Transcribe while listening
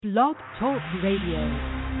Blog Talk Radio.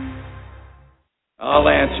 I'll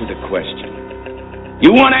answer the question.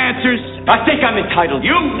 You want answers? I think I'm entitled.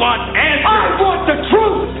 You want answers? I want the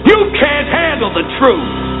truth! You can't handle the truth!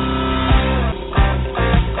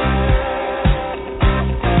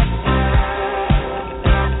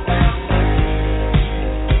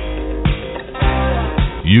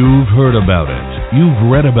 You've heard about it. You've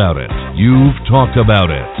read about it. You've talked about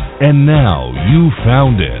it. And now you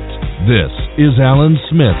found it. This is Alan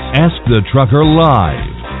Smith, Ask the Trucker Live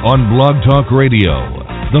on Blog Talk Radio,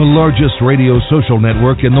 the largest radio social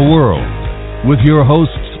network in the world, with your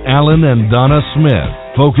hosts Alan and Donna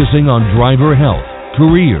Smith, focusing on driver health,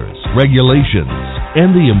 careers, regulations,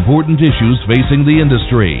 and the important issues facing the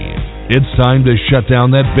industry. It's time to shut down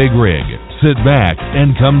that big rig, sit back,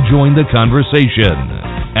 and come join the conversation.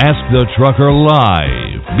 Ask the Trucker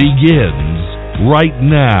Live begins right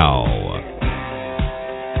now.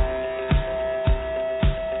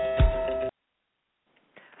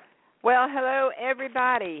 Well, hello,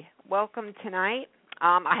 everybody. Welcome tonight.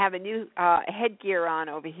 I have a new headgear on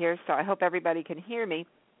over here, so I hope everybody can hear me.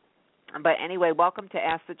 But anyway, welcome to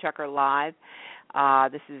Ask the Trucker Live.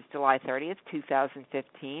 This is July 30th,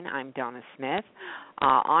 2015. I'm Donna Smith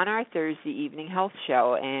on our Thursday evening health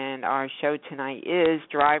show, and our show tonight is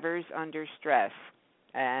Drivers Under Stress.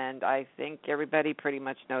 And I think everybody pretty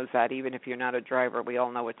much knows that. Even if you're not a driver, we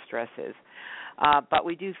all know what stress is. But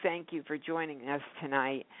we do thank you for joining us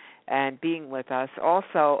tonight and being with us.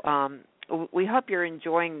 Also, we hope you're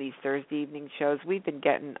enjoying these Thursday evening shows. We've been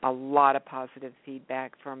getting a lot of positive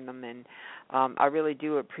feedback from them, and I really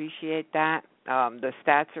do appreciate that. The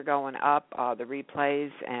stats are going up, the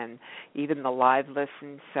replays, and even the live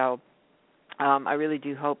listens. So I really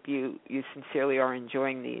do hope you sincerely are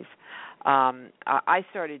enjoying these. I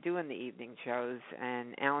started doing the evening shows,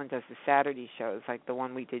 and Alan does the Saturday shows, like the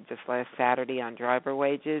one we did just last Saturday on driver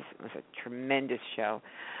wages. It was a tremendous show.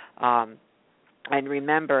 And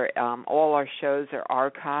remember, all our shows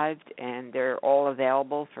are archived, and they're all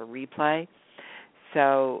available for replay.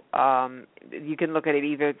 So you can look at it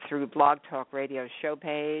either through Blog Talk Radio show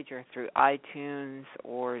page or through iTunes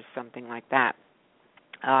or something like that.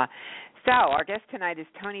 So our guest tonight is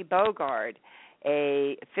Toby Bogard,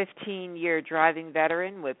 a 15-year driving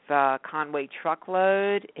veteran with Conway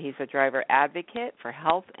Truckload. He's a driver advocate for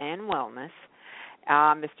health and wellness.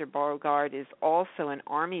 Mr. Bogard is also an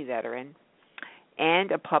Army veteran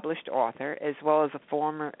and a published author, as well as a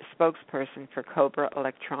former spokesperson for Cobra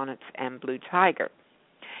Electronics and Blue Tiger.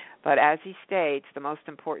 But as he states, the most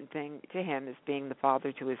important thing to him is being the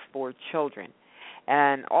father to his 4 children.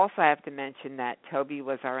 And also I have to mention that Toby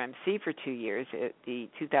was our MC for 2 years at the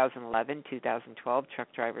 2011-2012 Truck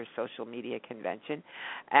Drivers Social Media Convention,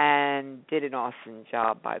 and did an awesome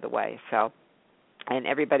job, by the way. So, and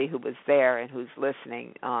everybody who was there and who's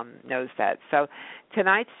listening knows that. So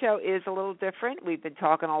tonight's show is a little different. We've been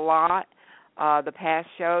talking a lot the past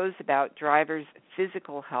shows about drivers'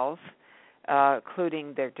 physical health,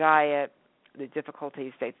 including their diet, the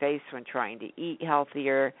difficulties they face when trying to eat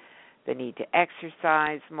healthier, the need to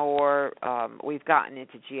exercise more. We've gotten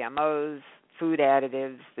into GMOs, food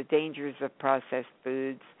additives, the dangers of processed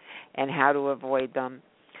foods, and how to avoid them.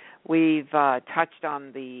 We've touched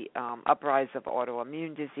on the uprise of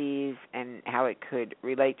autoimmune disease and how it could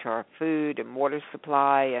relate to our food and water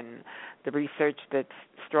supply, and the research that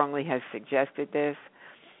strongly has suggested this.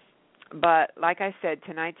 But like I said,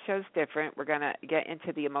 tonight's show's different. We're going to get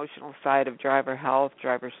into the emotional side of driver health,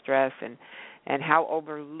 driver stress, and how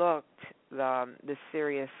overlooked the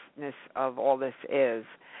seriousness of all this is.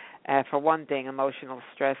 For one thing, emotional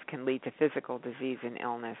stress can lead to physical disease and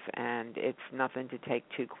illness, and it's nothing to take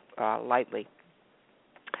too lightly.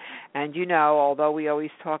 And you know, although we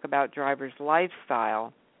always talk about drivers'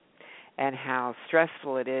 lifestyle and how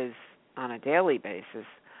stressful it is on a daily basis,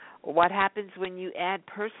 what happens when you add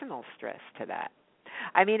personal stress to that?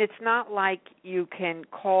 I mean, it's not like you can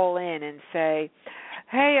call in and say,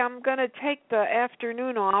 hey, I'm going to take the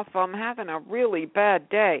afternoon off. I'm having a really bad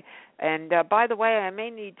day. And by the way, I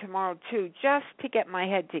may need tomorrow too, just to get my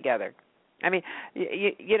head together. I mean,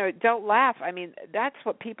 you know, don't laugh. I mean, that's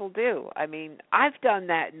what people do. I mean, I've done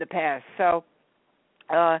that in the past. So,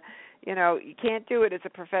 you know, you can't do it as a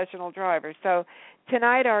professional driver. So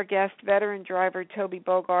tonight our guest, veteran driver Toby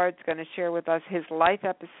Bogard, is going to share with us his life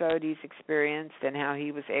episode he's experienced and how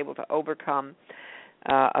he was able to overcome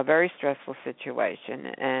a very stressful situation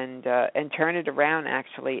and turn it around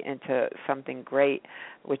actually into something great,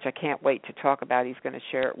 which I can't wait to talk about. He's going to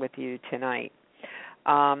share it with you tonight.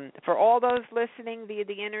 For all those listening via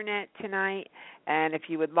the Internet tonight, and if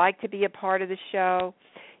you would like to be a part of the show,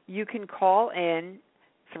 you can call in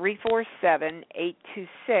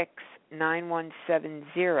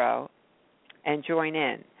 347-826-9170 and join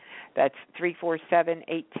in. That's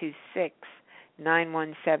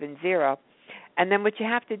 347-826-9170. And then what you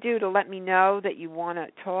have to do to let me know that you want to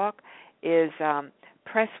talk is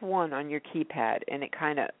press 1 on your keypad, and it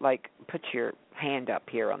kind of like puts your hand up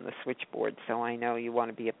here on the switchboard so I know you want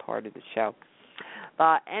to be a part of the show.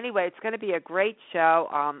 Anyway, it's going to be a great show.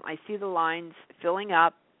 I see the lines filling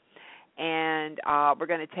up, and we're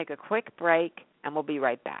going to take a quick break, and we'll be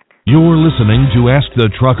right back. You're listening to Ask the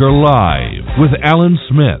Trucker Live with Alan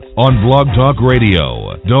Smith on Blog Talk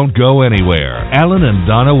Radio. Don't go anywhere. Alan and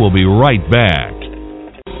Donna will be right back.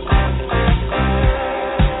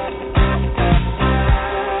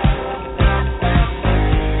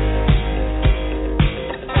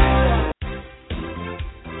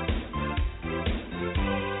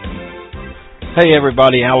 Hey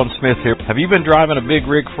everybody, Alan Smith here. Have you been driving a big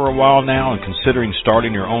rig for a while now and considering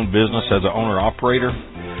starting your own business as an owner-operator?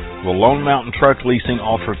 Well, Lone Mountain Truck Leasing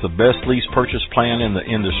offers the best lease purchase plan in the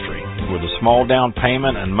industry. With a small down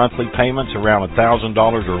payment and monthly payments around $1,000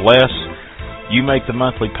 or less, you make the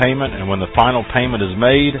monthly payment, and when the final payment is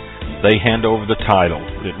made, they hand over the title.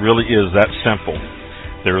 It really is that simple.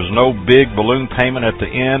 There is no big balloon payment at the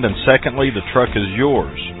end, and secondly, the truck is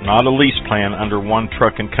yours, not a lease plan under one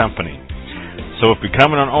trucking company. So if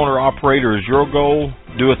becoming an owner-operator is your goal,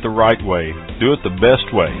 do it the right way. Do it the best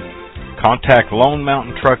way. Contact Lone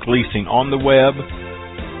Mountain Truck Leasing on the web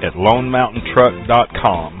at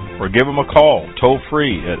lonemountaintruck.com or give them a call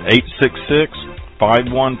toll-free at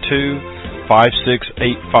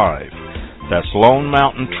 866-512-5685. That's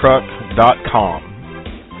lonemountaintruck.com.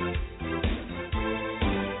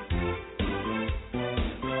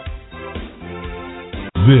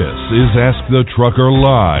 This is Ask the Trucker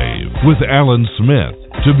Live with Alan Smith.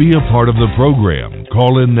 To be a part of the program,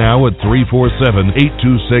 call in now at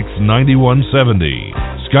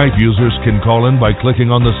 347-826-9170. Skype users can call in by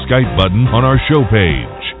clicking on the Skype button on our show page.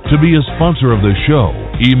 To be a sponsor of the show,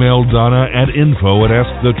 email Donna at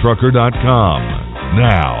info@askthetrucker.com.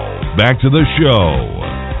 Now, back to the show.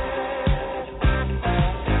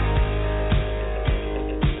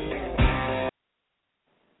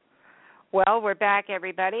 Well, we're back,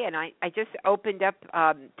 everybody, and I just opened up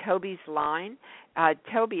Toby's line.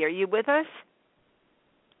 Toby, are you with us?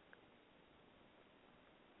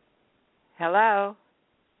 Hello?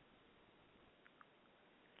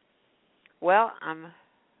 Well,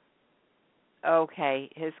 okay.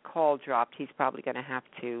 His call dropped. He's probably going to have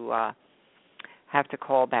to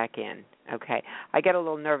call back in. Okay. I get a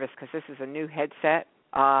little nervous because this is a new headset.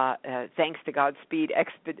 Thanks to Godspeed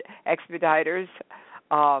Expeditors.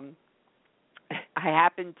 I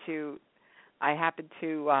happened to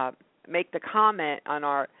make the comment on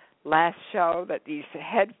our last show that these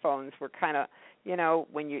headphones were kind of,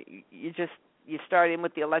 when you start in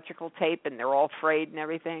with the electrical tape and they're all frayed and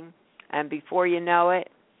everything, and before you know it,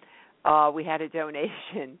 we had a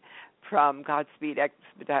donation from Godspeed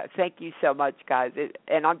Expeditors. Thank you so much, guys.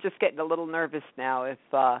 And I'm just getting a little nervous now if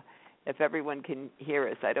everyone can hear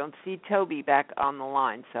us. I don't see Toby back on the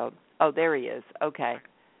line, so there he is. Okay.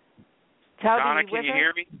 Toby, Donna, can you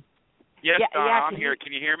hear me? Yes, yeah, Donna, yeah, I'm here.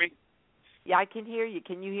 Can you hear me? Yeah, I can hear you.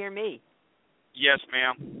 Can you hear me? Yes,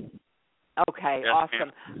 ma'am. Okay, Yes,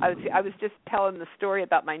 awesome. ma'am. I was just telling the story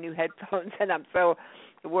about my new headphones, and I'm so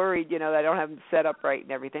worried, that I don't have them set up right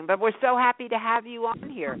and everything. But we're so happy to have you on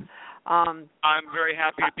here. I'm very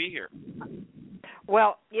happy to be here.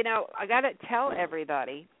 Well, I got to tell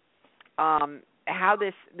everybody how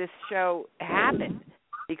this show happened,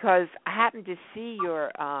 because I happened to see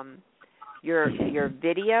your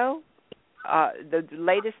video, the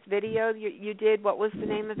latest video you did. What was the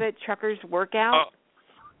name of it? Truckers Workout?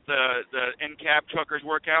 The NCAP Truckers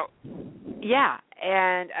Workout? Yeah,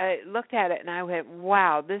 and I looked at it and I went,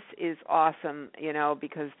 wow, this is awesome,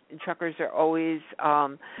 because truckers are always,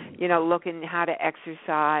 looking how to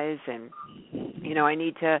exercise, and, I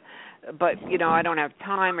need to, but, I don't have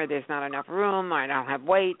time, or there's not enough room, or I don't have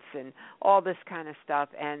weights, and all this kind of stuff.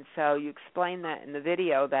 And so you explained that in the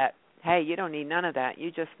video that, hey, you don't need none of that. You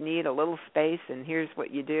just need a little space, and here's what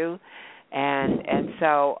you do. And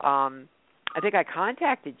so I think I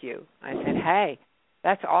contacted you. I said, hey,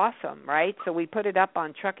 that's awesome, right? So we put it up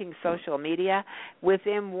on trucking social media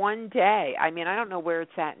within one day. I mean, I don't know where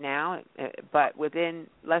it's at now, but within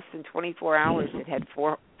less than 24 hours, it had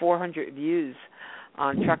 400 views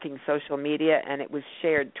on trucking social media, and it was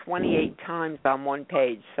shared 28 times on one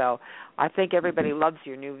page. So I think everybody loves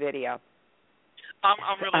your new video.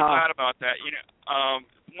 I'm really glad about that.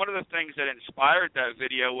 One of the things that inspired that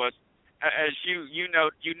video was as you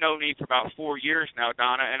know me for about 4 years now,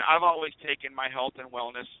 Donna, and I've always taken my health and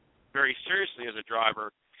wellness very seriously as a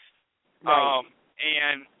driver. Right.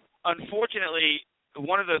 And unfortunately,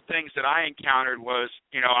 one of the things that I encountered was,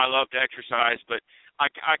 I love to exercise, but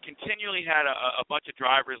I continually had a bunch of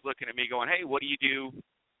drivers looking at me going, hey, what do you do?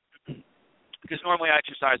 Because normally I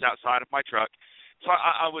exercise outside of my truck. So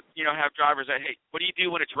I would, have drivers say, hey, what do you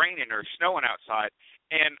do when it's raining or snowing outside?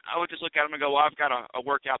 And I would just look at them and go, well, I've got a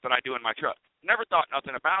workout that I do in my truck. Never thought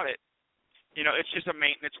nothing about it. It's just a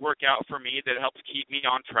maintenance workout for me that helps keep me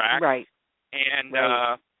on track. Right. And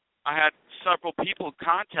right. I had several people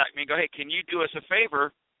contact me and go, hey, can you do us a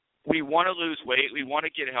favor? We want to lose weight. We want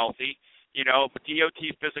to get healthy. But DOT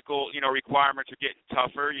physical, requirements are getting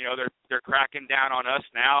tougher. They're cracking down on us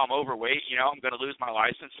now. I'm overweight. I'm going to lose my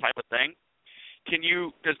license type of thing.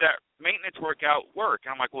 Does that maintenance workout work?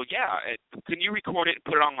 And I'm like, well, yeah. Can you record it and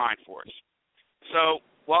put it online for us? So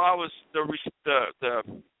while I was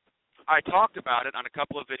I talked about it on a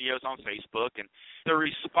couple of videos on Facebook, and the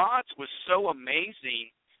response was so amazing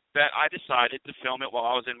that I decided to film it while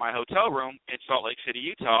I was in my hotel room in Salt Lake City,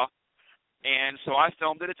 Utah. And so I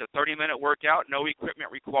filmed it. It's a 30-minute workout, no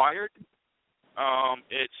equipment required.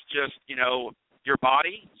 It's just, your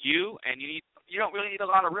body, and you don't really need a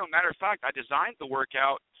lot of room. Matter of fact, I designed the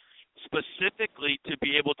workout specifically to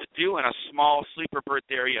be able to do in a small sleeper berth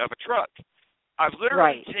area of a truck. I've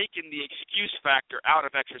literally taken the excuse factor out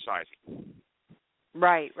of exercising.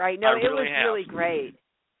 Right. No, it was have. really great.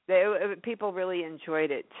 People really enjoyed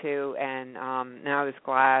it too, and I was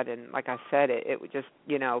glad. And like I said, it would just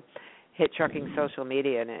hit trucking social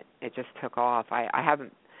media, and it just took off. I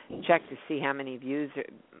haven't checked to see how many views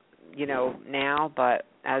now, but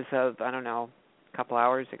as of I don't know, a couple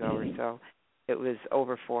hours ago or so, it was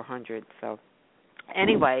over 400. So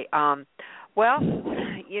anyway,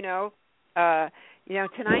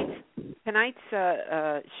 tonight's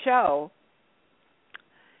show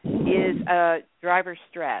is driver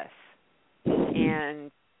stress,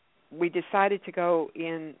 and we decided to go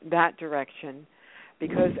in that direction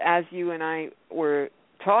because as you and I were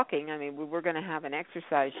talking, we were going to have an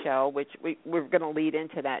exercise show, which we're going to lead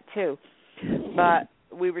into that too, but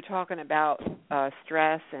we were talking about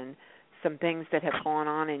stress and some things that have gone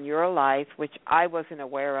on in your life, which I wasn't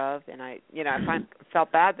aware of, and I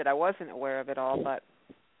felt bad that I wasn't aware of it all, but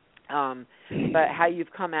how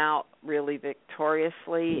you've come out really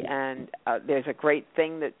victoriously, and there's a great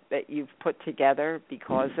thing that you've put together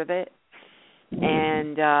because of it,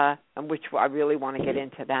 and which I really want to get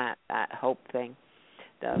into that hope thing,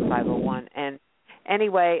 the 501. And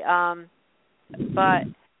anyway, but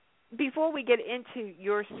before we get into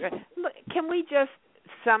your stress, can we just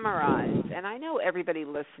summarize, and I know everybody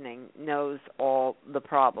listening knows all the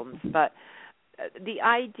problems, but the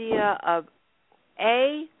idea of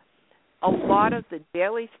A, a lot of the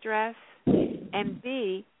daily stress, and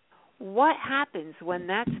B, what happens when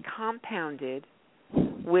that's compounded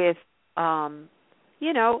with,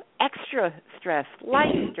 extra stress,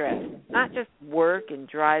 light stress, not just work and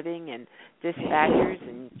driving and dispatchers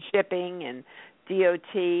and shipping and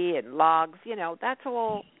DOT and logs, that's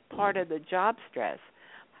all part of the job stress.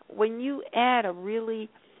 When you add a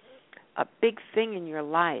big thing in your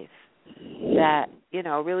life that,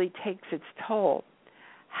 really takes its toll,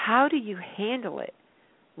 how do you handle it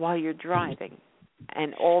while you're driving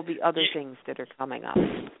and all the other things that are coming up?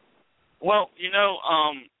 Well,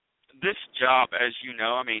 this job, as you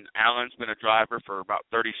know, Alan's been a driver for about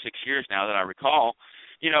 36 years now that I recall,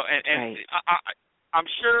 and right. I'm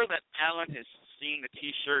sure that Alan has seen the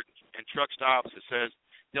T-shirt and truck stops that says,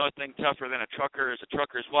 the only thing tougher than a trucker is a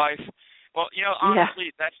trucker's wife. Well,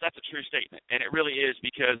 honestly, that's a true statement, and it really is,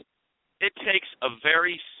 because it takes a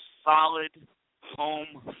very solid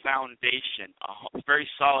home foundation, a very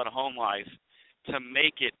solid home life to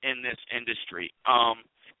make it in this industry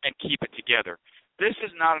and keep it together. This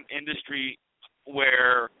is not an industry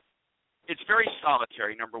where it's very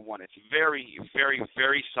solitary, number one. It's very, very,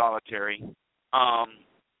 very solitary.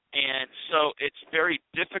 And so it's very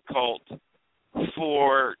difficult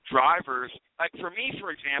for drivers. Like for me,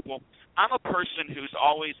 for example, I'm a person who's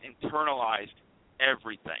always internalized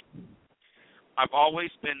everything. I've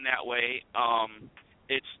always been that way.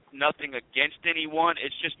 It's nothing against anyone.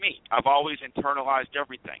 It's just me. I've always internalized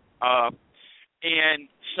everything. And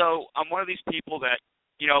so I'm one of these people that,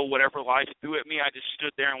 whatever life threw at me, I just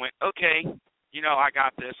stood there and went, okay, I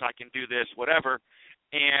got this. I can do this, whatever.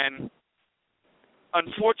 And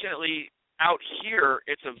unfortunately, out here,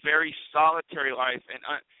 it's a very solitary life, and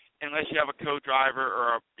unless you have a co-driver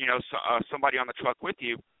or somebody on the truck with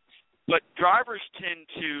you. But drivers tend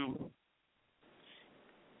to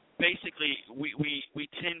basically we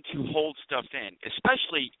tend to hold stuff in,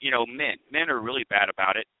 especially men. Men are really bad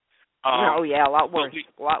about it. Oh yeah, a lot worse.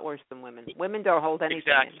 A lot worse than women. Women don't hold anything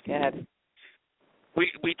exactly. in. Go ahead.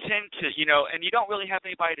 We tend to, and you don't really have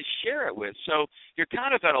anybody to share it with, so you're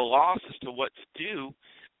kind of at a loss as to what to do.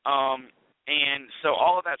 And so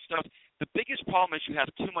all of that stuff, the biggest problem is you have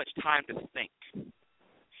too much time to think.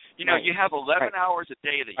 Right. You have 11 hours a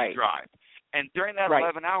day that you drive, and during that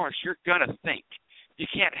 11 hours, you're going to think. You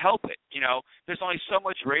can't help it. There's only so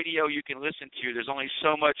much radio you can listen to. There's only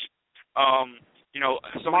so much,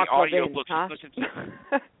 so many audio books you can listen to.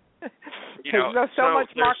 There's so much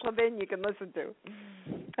Mark Levin you can listen to.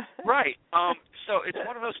 Right. So it's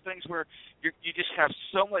one of those things where you just have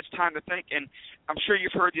so much time to think, and I'm sure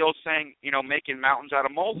you've heard the old saying, making mountains out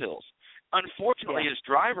of molehills. Unfortunately, as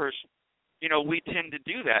drivers, we tend to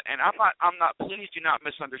do that, and I'm not. Please do not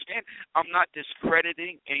misunderstand. I'm not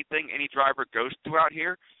discrediting anything any driver goes through out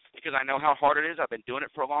here, because I know how hard it is. I've been doing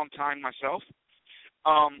it for a long time myself.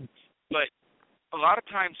 But a lot of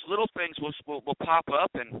times, little things will pop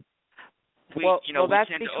up, and we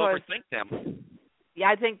tend to overthink them. Yeah,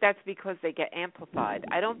 I think that's because they get amplified.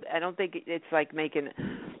 I don't think it's like making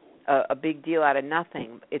a big deal out of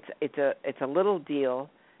nothing. It's a little deal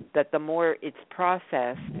that the more it's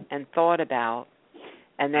processed and thought about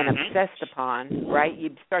and then obsessed upon, right? You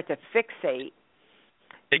start to fixate.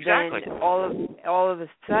 Exactly. Then all of a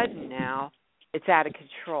sudden now it's out of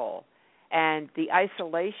control. And the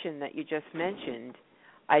isolation that you just mentioned,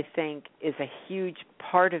 I think, is a huge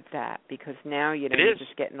part of that, because now you're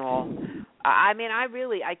just getting all. I mean,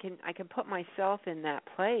 I can put myself in that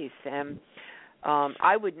place, and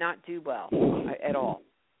I would not do well at all,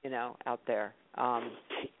 out there.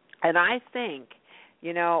 And I think,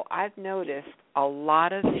 I've noticed a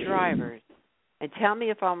lot of drivers, and tell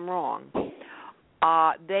me if I'm wrong,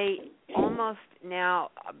 they almost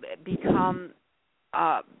now become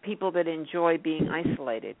people that enjoy being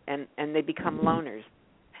isolated, and they become loners.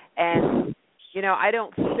 And, I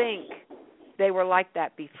don't think they were like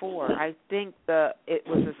that before. I think it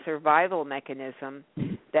was a survival mechanism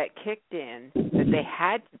that kicked in, that they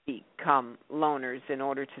had to become loners in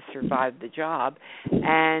order to survive the job.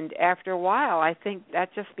 And after a while, I think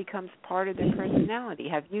that just becomes part of their personality.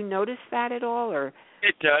 Have you noticed that at all? Or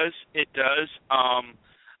It does.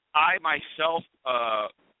 I myself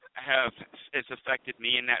it's affected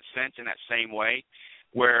me in that sense, in that same way,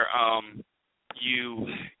 where you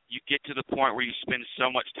get to the point where you spend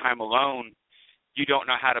so much time alone, you don't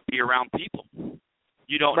know how to be around people.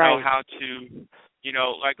 You don't know how to,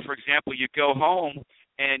 like, for example, you go home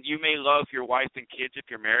and you may love your wife and kids if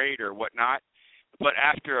you're married or whatnot, but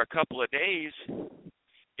after a couple of days,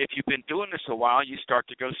 if you've been doing this a while, you start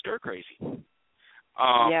to go stir crazy.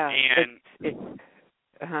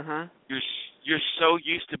 You're so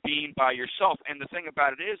used to being by yourself, and the thing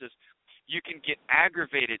about it is you can get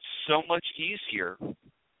aggravated so much easier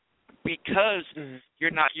because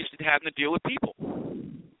you're not used to having to deal with people.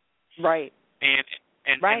 Right. And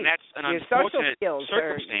that's an unfortunate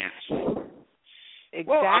circumstance. Exactly.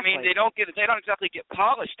 Well, I mean, they don't exactly get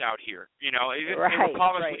polished out here. Even if they were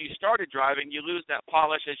polished when you started driving, you lose that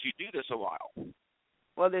polish as you do this a while.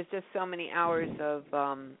 Well, there's just so many hours of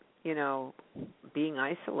being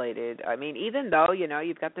isolated. I mean, even though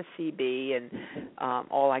you've got the CB and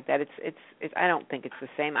all like that, it's I don't think it's the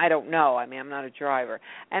same. I don't know. I mean, I'm not a driver,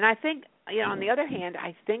 and I think on the other hand,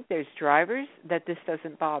 I think there's drivers that this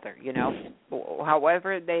doesn't bother.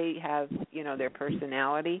 However they have their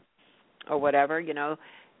personality or whatever,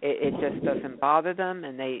 it just doesn't bother them,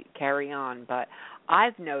 and they carry on. But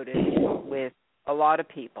I've noticed with a lot of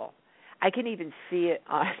people, I can even see it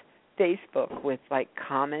on Facebook with like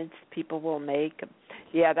comments people will make.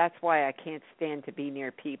 Yeah, that's why I can't stand to be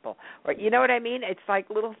near people. Or you know what I mean? It's like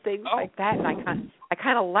little things like that, and I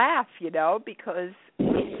kind of laugh, because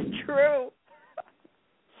it's true.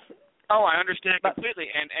 Oh, I understand completely,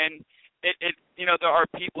 and it there are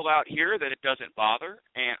people out here that it doesn't bother,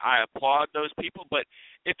 and I applaud those people. But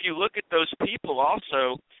if you look at those people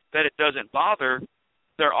also that it doesn't bother,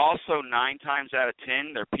 they're also 9 times out of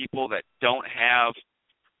 10 they're people that don't have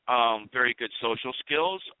very good social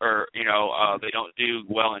skills, or they don't do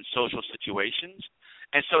well in social situations,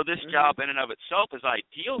 and so this job in and of itself is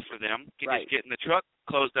ideal for them. You can just get in the truck,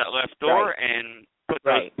 close that left door, and put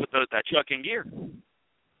that truck in gear.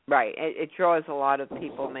 Right. It draws a lot of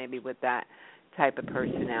people maybe with that type of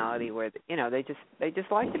personality where they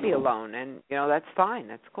just like to be alone, and that's fine.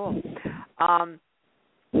 That's cool. I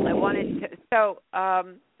wanted to. So, I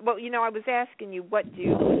was asking you what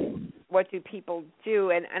do people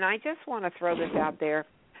do, and I just want to throw this out there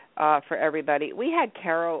for everybody. We had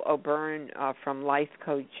Carol O'Byrne from Life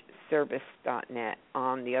Coach coachservice.net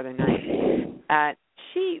on the other night.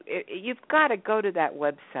 You've got to go to that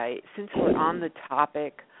website since we're on the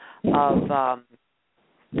topic of,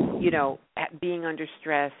 being under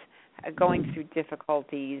stress, going through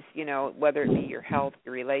difficulties, whether it be your health,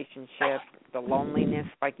 your relationship, the loneliness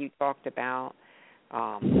like you talked about,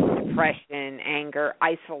 depression, anger,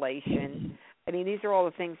 isolation. I mean, these are all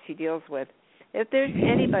the things she deals with. If there's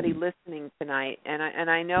anybody listening tonight, and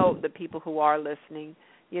I know the people who are listening,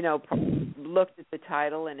 looked at the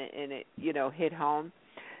title and it hit home.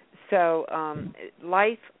 So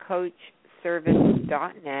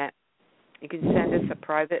lifecoachservice.net. You can send us a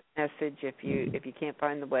private message if you can't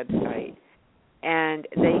find the website, and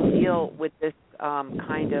they deal with this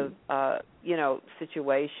kind of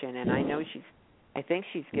situation. And I think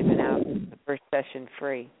she's given out the first session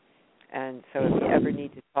free. And so if you ever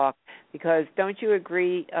need to talk, because don't you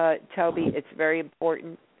agree, Toby? It's very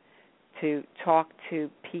important to talk to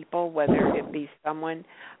people, whether it be someone.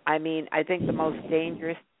 I mean, I think the most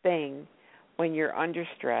dangerous thing when you're under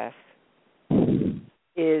stress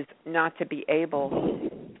is not to be able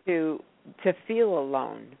to feel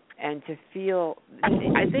alone and to feel.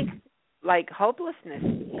 I think like hopelessness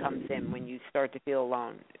comes in when you start to feel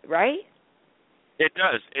alone, right? It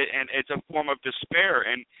does, and it's a form of despair.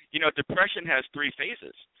 And depression has three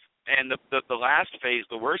phases, and the last phase,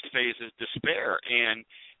 the worst phase, is despair. And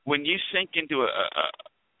when you sink into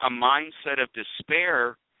a mindset of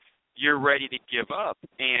despair, you're ready to give up.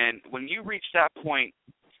 And when you reach that point,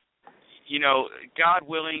 God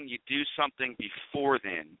willing, you do something before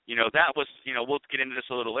then. That was, we'll get into this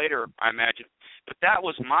a little later, I imagine. But that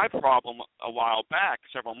was my problem a while back,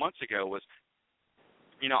 several months ago, was,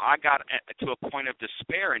 I got to a point of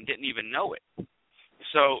despair and didn't even know it.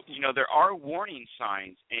 So, there are warning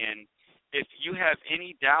signs. And if you have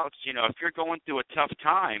any doubts, if you're going through a tough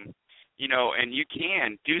time, and you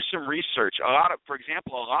can do some research. For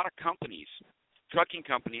example, a lot of companies, trucking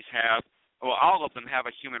companies all of them have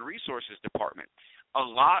a human resources department. A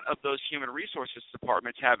lot of those human resources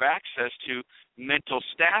departments have access to mental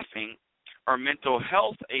staffing or mental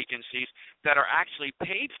health agencies that are actually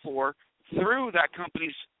paid for through that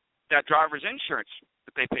driver's insurance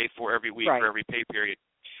that they pay for every week or every pay period.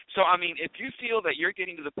 So, I mean, if you feel that you're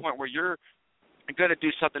getting to the point where you're going to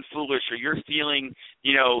do something foolish or you're feeling,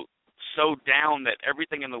 so down that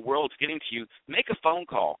everything in the world's getting to you, make a phone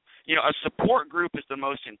call. A support group is the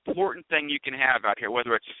most important thing you can have out here,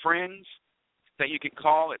 whether it's friends that you can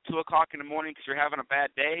call at 2 o'clock in the morning because you're having a bad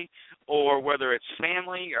day, or whether it's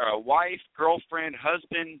family or a wife, girlfriend,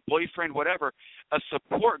 husband, boyfriend, whatever. A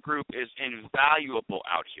support group is invaluable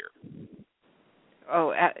out here.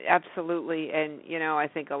 Oh, absolutely. And, I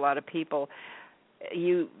think a lot of people,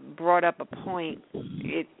 you brought up a point.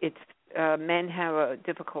 It's men have a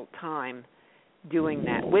difficult time doing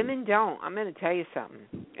that. Women don't. I'm going to tell you something.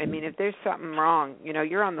 I mean, if there's something wrong,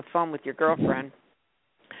 you're on the phone with your girlfriend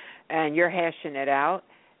and you're hashing it out,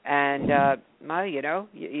 and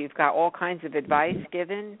you've got all kinds of advice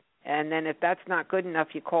given, and then if that's not good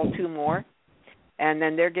enough, you call two more, and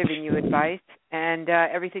then they're giving you advice, and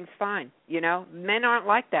everything's fine. Men aren't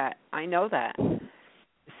like that. I know that.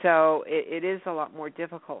 So it is a lot more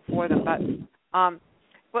difficult for them.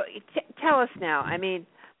 But tell us now. I mean,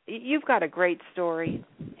 you've got a great story,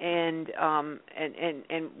 and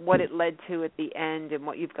what it led to at the end, and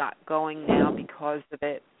what you've got going now because of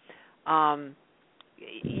it.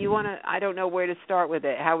 You want to? I don't know where to start with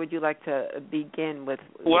it. How would you like to begin with?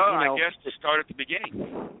 Well, I guess to start at the beginning.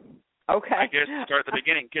 Okay. I guess to start at the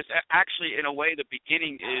beginning, because actually, in a way, the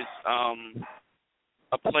beginning is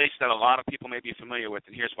a place that a lot of people may be familiar with,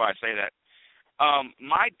 and here's why I say that.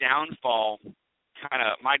 My downfall,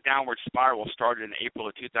 my downward spiral started in April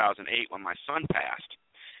of 2008 when my son passed.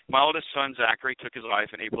 My oldest son, Zachary, took his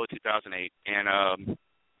life in April of 2008, and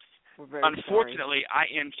unfortunately, I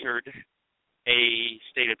entered a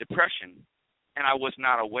state of depression, and I was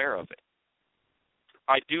not aware of it.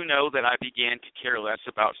 I do know that I began to care less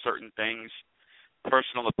about certain things,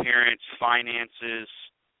 personal appearance, finances,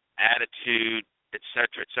 attitude, et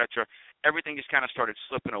cetera, everything just kind of started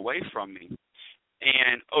slipping away from me.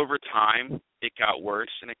 And over time, it got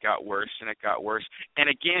worse, and it got worse, and it got worse. And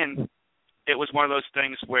again, it was one of those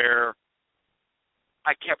things where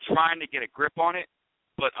I kept trying to get a grip on it,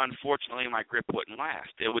 but unfortunately, my grip wouldn't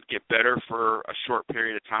last. It would get better for a short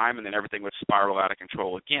period of time, and then everything would spiral out of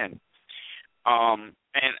control again.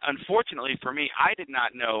 And unfortunately for me, I did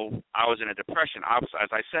not know I was in a depression. As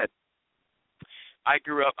I said, I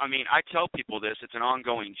grew up, I tell people this, it's an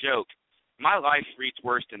ongoing joke. My life reads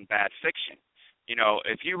worse than bad fiction.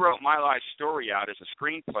 If you wrote my life story out as a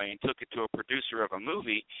screenplay and took it to a producer of a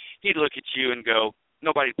movie, he'd look at you and go,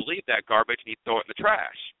 nobody believed that garbage and he'd throw it in the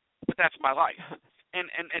trash. But that's my life. And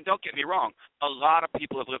don't get me wrong, a lot of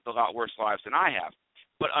people have lived a lot worse lives than I have.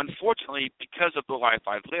 But unfortunately, because of the life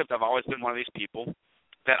I've lived, I've always been one of these people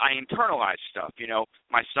that I internalize stuff. You know,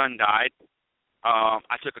 my son died.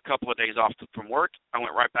 I took a couple of days off from work. I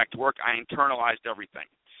went right back to work. I internalized everything.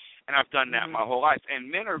 And I've done that my whole life. And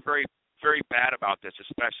men are very, very bad about this,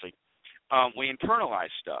 especially. We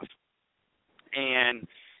internalize stuff. And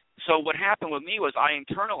so what happened with me was I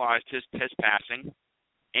internalized his passing,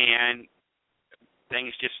 and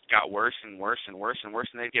things just got worse and worse and worse and worse,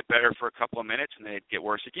 and they'd get better for a couple of minutes, and they'd get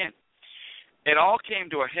worse again. It all came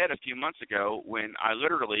to a head a few months ago when I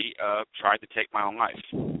literally tried to take my own life.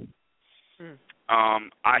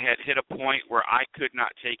 I had hit a point where I could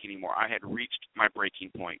not take anymore. I had reached my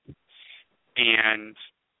breaking point. And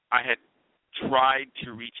I had tried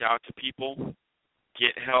to reach out to people,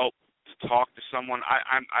 get help, to talk to someone.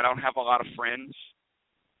 I don't have a lot of friends.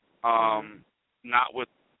 Not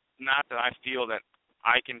that I feel that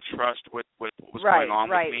I can trust what's going on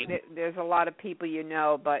with me. Right. There's a lot of people you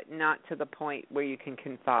know, but not to the point where you can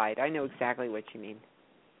confide. I know exactly what you mean.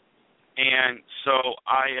 And so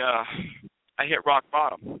I hit rock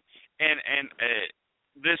bottom. And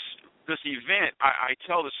this event, I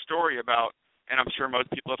tell the story about, and I'm sure most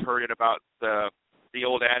people have heard it, about the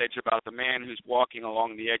old adage about the man who's walking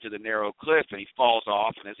along the edge of the narrow cliff and he falls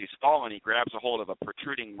off, and as he's falling, he grabs a hold of a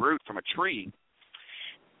protruding root from a tree.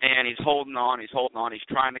 And he's holding on, he's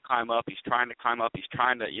trying to climb up, he's trying to,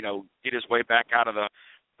 get his way back out of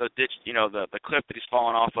the ditch, the cliff that he's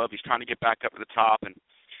fallen off of. He's trying to get back up to the top, and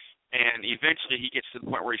eventually he gets to the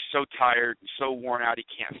point where he's so tired and so worn out he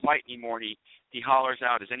can't fight anymore, and he hollers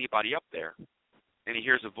out, "Is anybody up there?" And he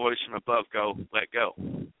hears a voice from above go, "Let go."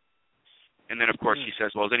 And then, of course, he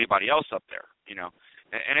says, "Well, is anybody else up there?"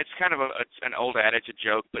 And it's kind of an old adage, a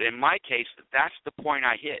joke, but in my case, that's the point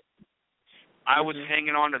I hit. I was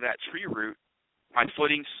hanging on to that tree root, my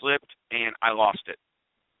footing slipped, and I lost it.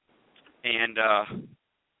 And I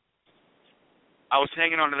was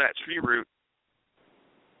hanging on to that tree root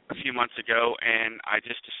a few months ago, and I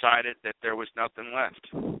just decided that there was nothing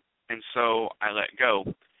left. And so I let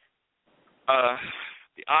go.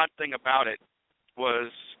 The odd thing about it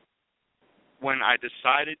was when I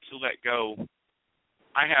decided to let go,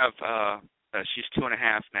 I have, she's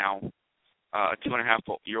 2.5 now, a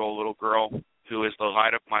 2.5-year-old little girl who is the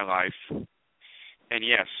light of my life. And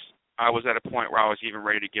yes, I was at a point where I was even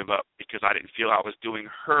ready to give up because I didn't feel I was doing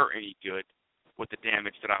her any good with the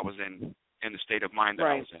damage that I was in the state of mind that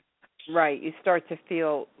I was in. Right. You start to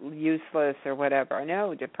feel useless or whatever. I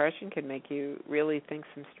know depression can make you really think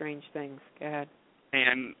some strange things. Go ahead.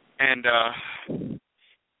 And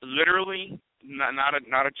literally, not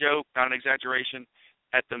a joke, not an exaggeration,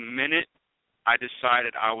 at the minute I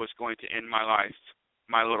decided I was going to end my life,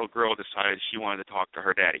 my little girl decided she wanted to talk to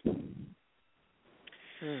her daddy.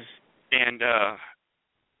 And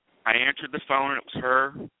I answered the phone, and it was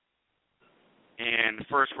her. And the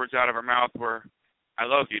first words out of her mouth were, "I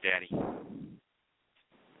love you, Daddy."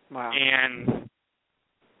 Wow. And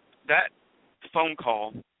that phone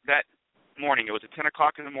call, that morning, it was at 10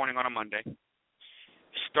 o'clock in the morning on a Monday,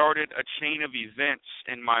 started a chain of events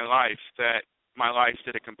in my life that my life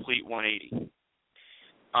did a complete 180.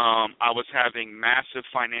 I was having massive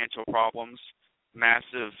financial problems,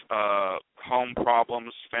 massive home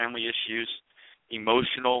problems, family issues,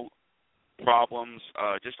 emotional problems.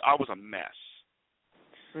 I was a mess.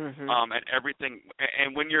 And everything.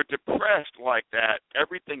 And when you're depressed like that,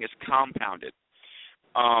 everything is compounded.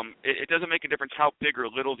 It doesn't make a difference how big or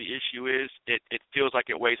little the issue is. It feels like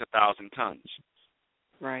it weighs 1,000 tons.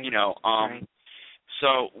 Right. Right.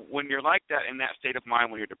 So when you're like that, in that state of mind,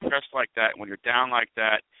 when you're depressed like that, when you're down like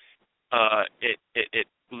that, it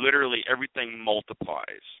literally everything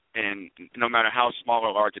multiplies. And no matter how small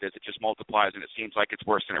or large it is, it just multiplies, and it seems like it's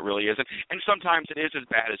worse than it really is. And sometimes it is as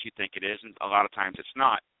bad as you think it is, and a lot of times it's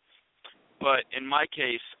not. But in my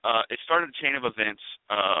case, it started a chain of events.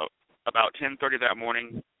 About 10:30 that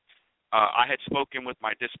morning, I had spoken with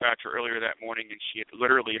my dispatcher earlier that morning, and she had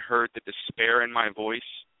literally heard the despair in my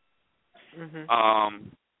voice.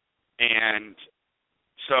 And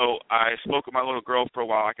so I spoke with my little girl for a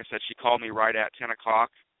while. Like I said, she called me right at 10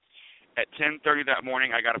 o'clock. At 10:30 that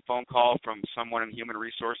morning, I got a phone call from someone in Human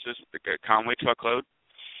Resources, the Conway Truckload,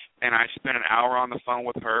 and I spent an hour on the phone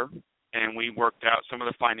with her, and we worked out some of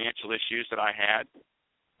the financial issues that I had.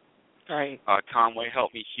 Right. Conway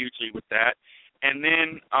helped me hugely with that. And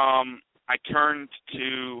then I turned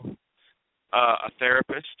to a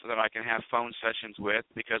therapist that I can have phone sessions with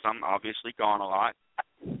because I'm obviously gone a lot.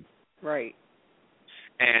 Right.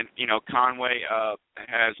 And, Conway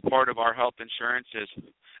has part of our health insurance is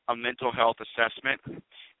a mental health assessment,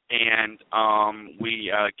 and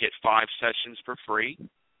we get 5 sessions for free.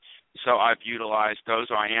 So I've utilized those,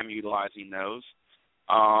 or I am utilizing those.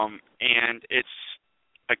 And it's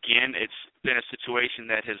been a situation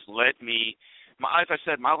that has led me, as I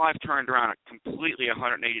said, my life turned around completely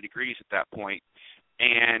 180 degrees at that point.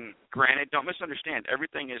 And granted, don't misunderstand,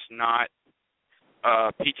 everything is not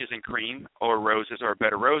peaches and cream or roses or a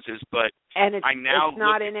bed of roses, but and it's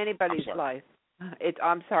not in anybody's anybody's life.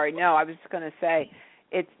 I'm sorry. No, I was just going to say,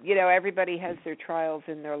 it's everybody has their trials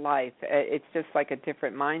in their life. It's just like a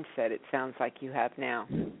different mindset. It sounds like you have now.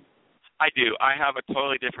 I do. I have a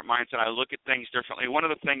totally different mindset. I look at things differently. One of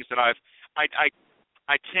the things that I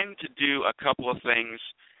tend to do a couple of things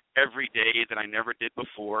every day that I never did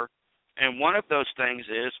before, and one of those things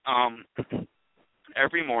is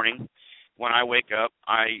every morning when I wake up,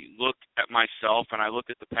 I look at myself and I look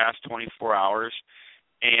at the past 24 hours,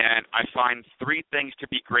 and I find 3 things to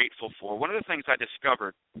be grateful for. One of the things I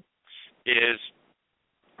discovered is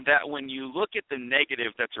that when you look at the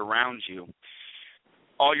negative that's around you,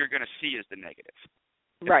 all you're going to see is the negative.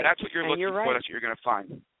 Right. If that's what you're looking for, that's what you're going to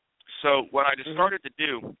find. So what I just started to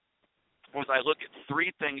do was I look at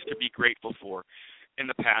 3 things to be grateful for in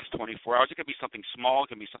the past 24 hours. It could be something small. It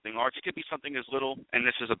could be something large. It could be something as little, and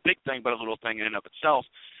this is a big thing, but a little thing in and of itself,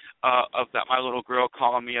 of that my little girl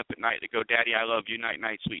calling me up at night to go, "Daddy, I love you, night,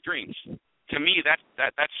 night, sweet dreams." To me,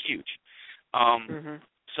 that's huge.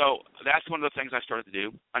 So that's one of the things I started to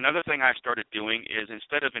do. Another thing I started doing is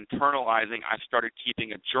instead of internalizing, I started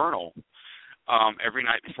keeping a journal. Every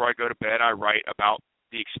night before I go to bed, I write about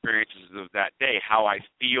the experiences of that day, how I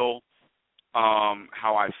feel,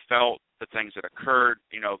 how I felt, the things that occurred,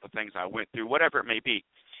 the things I went through, whatever it may be,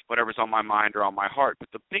 whatever's on my mind or on my heart.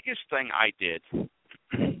 But the biggest thing I did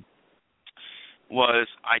was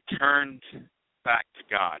I turned back to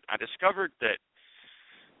God. I discovered that,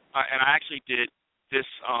 and I actually did this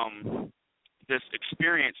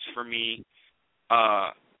experience for me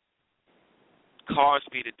caused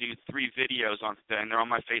me to do 3 videos on them, and they're on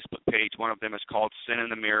my Facebook page. One of them is called Sin in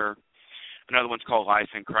the Mirror. Another one's called Life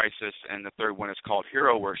in Crisis, and the third one is called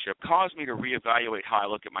Hero Worship. Caused me to reevaluate how I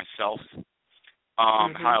look at myself,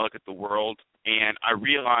 how I look at the world, and I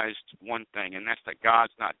realized one thing, and that's that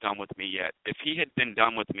God's not done with me yet. If he had been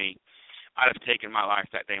done with me, I'd have taken my life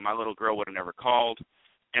that day. My little girl would have never called,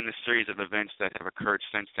 and the series of events that have occurred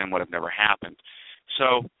since then would have never happened.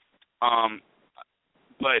 So,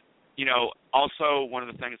 but, also one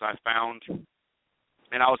of the things I found,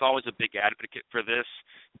 and I was always a big advocate for this,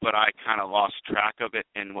 but I kind of lost track of it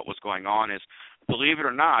and what was going on, is, believe it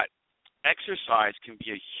or not, exercise can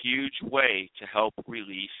be a huge way to help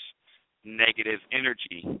release negative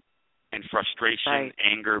energy and frustration,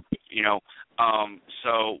 anger,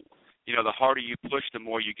 so, the harder you push, the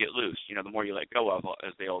more you get loose, the more you let go of,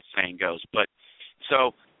 as the old saying goes. But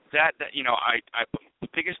so that the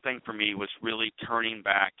biggest thing for me was really turning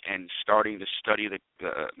back and starting to study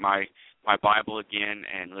my Bible again,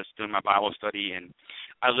 and doing my Bible study. And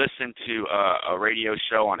I listened to a radio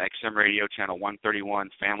show on XM Radio Channel 131,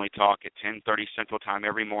 Family Talk, at 10:30 Central Time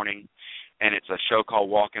every morning, and it's a show called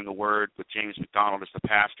Walk in the Word with James McDonald as the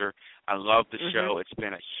pastor. I love the show. It's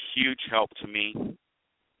been a huge help to me.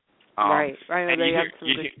 Right. And they have some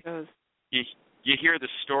good shows. You hear the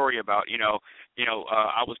story about,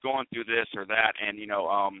 I was going through this or that, and,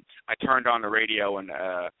 I turned on the radio and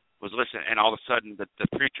was listening, and all of a sudden the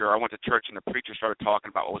preacher, I went to church and the preacher started talking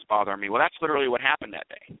about what was bothering me. Well, that's literally what happened that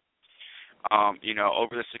day.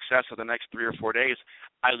 Over the success of the next 3 or 4 days,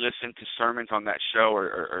 I listened to sermons on that show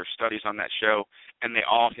or studies on that show, and they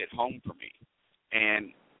all hit home for me.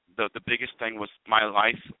 And the biggest thing was my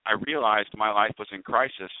life. I realized my life was in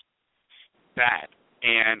crisis, bad.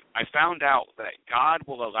 And I found out that God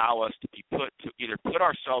will allow us to either put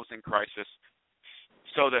ourselves in crisis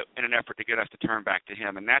so that in an effort to get us to turn back to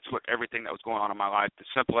him. And that's what everything that was going on in my life, the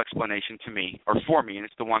simple explanation to me, or for me, and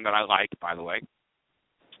it's the one that I like, by the way,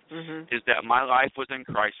 is that my life was in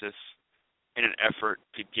crisis in an effort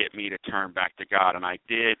to get me to turn back to God. And I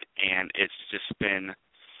did, and it's been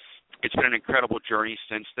an incredible journey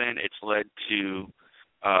since then. It's led to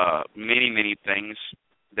many, many things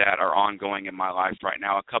that are ongoing in my life right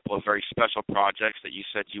now. A couple of very special projects that you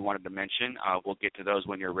said you wanted to mention. We'll get to those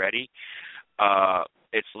when you're ready.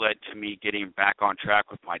 It's led to me getting back on track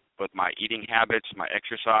with my eating habits, my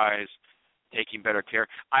exercise, taking better care.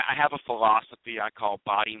 I have a philosophy I call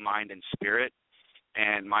body, mind, and spirit.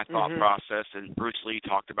 And my thought process, and Bruce Lee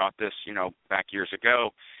talked about this, back years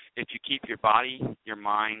ago, if you keep your body, your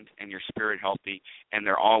mind, and your spirit healthy, and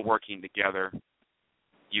they're all working together,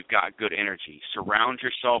 you've got good energy. Surround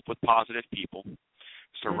yourself with positive people.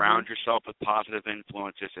 Surround yourself with positive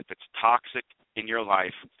influences. If it's toxic in your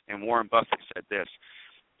life, and Warren Buffett said this,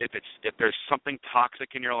 if there's something toxic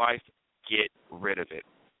in your life, get rid of it.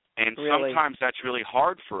 And sometimes that's really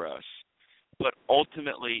hard for us, but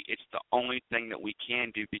ultimately it's the only thing that we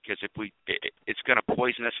can do, because if it's going to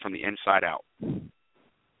poison us from the inside out.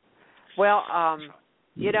 Well,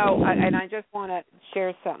 and I just want to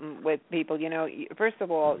share something with people. First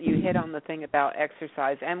of all, you hit on the thing about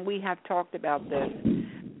exercise, and we have talked about this,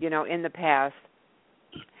 in the past.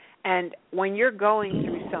 And when you're going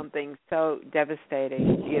through something so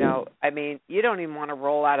devastating, you don't even want to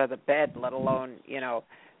roll out of the bed, let alone, no,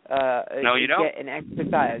 you don't. Get an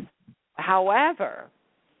exercise. However,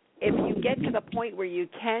 if you get to the point where you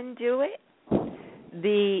can do it,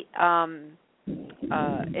 the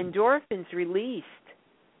endorphins released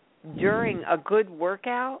during a good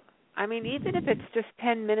workout, even if it's just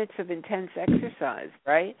 10 minutes of intense exercise,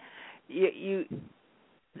 right?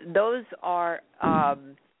 Those are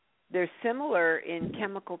they're similar in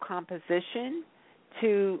chemical composition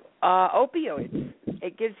to opioids.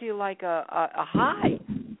 It gives you like a high.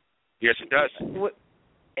 Yes, it does.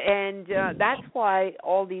 And that's why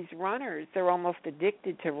all these runners, they're almost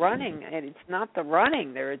addicted to running. And it's not the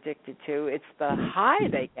running they're addicted to, it's the high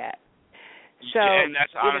they get. So, and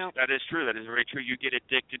that's honest. That is true. That is very true. You get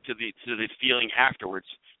addicted to the feeling afterwards.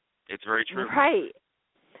 It's very true. Right.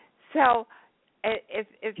 So if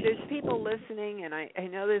there's people listening, and I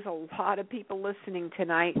know there's a lot of people listening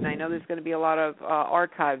tonight, and I know there's going to be a lot of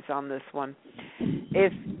archives on this one.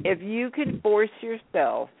 If you can force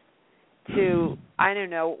yourself to, I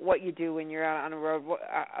don't know what you do when you're out on the road,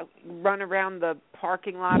 run around the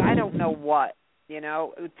parking lot, I don't know what,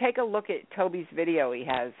 Take a look at Toby's video he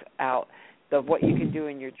has out of what you can do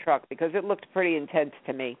in your truck, because it looked pretty intense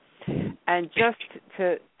to me. And just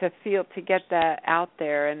to get that out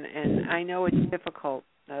there, and I know it's difficult,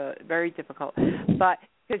 very difficult, but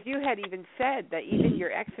because you had even said that even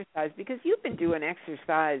your exercise, because you've been doing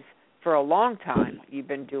exercise for a long time, you've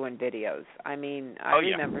been doing videos. I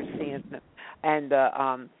remember seeing them. And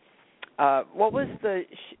what was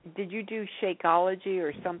did you do Shakeology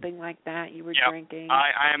or something like that you were drinking?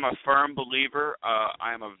 I am a firm believer.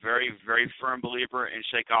 I am a very, very firm believer in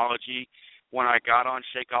Shakeology. When I got on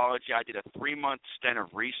Shakeology, I did a 3-month stint of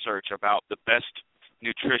research about the best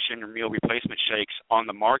nutrition and meal replacement shakes on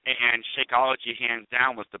the market, and Shakeology, hands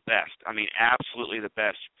down, was the best. Absolutely the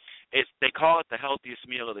best. They call it the healthiest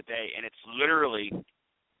meal of the day, and it literally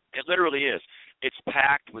is. It's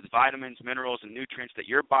packed with vitamins, minerals, and nutrients that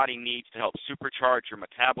your body needs to help supercharge your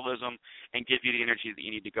metabolism and give you the energy that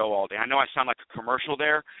you need to go all day. I know I sound like a commercial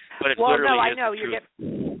there, but it's literally I is know the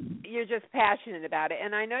truth. You're just passionate about it,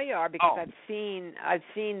 and I know you are, because I've seen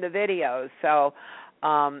the videos. So,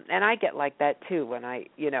 and I get like that too when I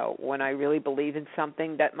really believe in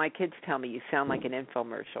something. That my kids tell me, you sound like an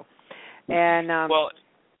infomercial. And well,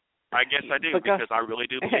 I guess I do, because I really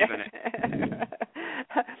do believe in it.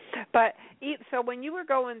 But so when you were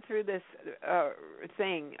going through this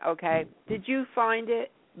thing, okay, did you find it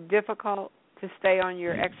difficult to stay on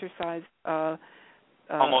your exercise?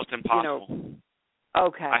 Almost impossible.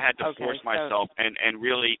 Okay. I had to force myself, and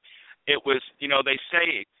really, it was, they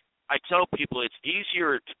say, I tell people it's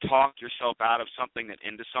easier to talk yourself out of something than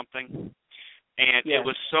into something, and it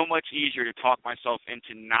was so much easier to talk myself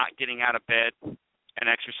into not getting out of bed and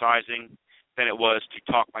exercising than it was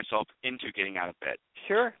to talk myself into getting out of bed.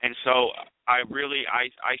 Sure. And so I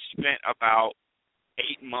spent about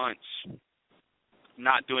 8 months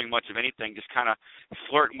not doing much of anything, just kind of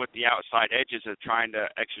flirting with the outside edges of trying to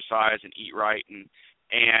exercise and eat right,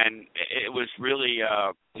 and it was really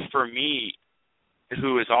for me,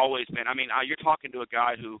 who has always been. You're talking to a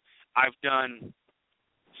guy who I've done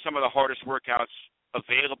some of the hardest workouts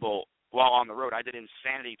available while on the road. I did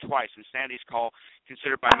Insanity twice. Insanity's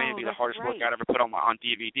considered by many to be the hardest workout ever put on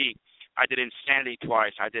DVD. I did Insanity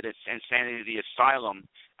twice. I did Insanity the Asylum.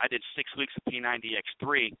 I did 6 weeks of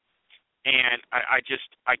P90X3. And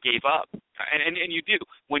I gave up. And you do.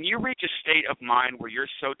 When you reach a state of mind where you're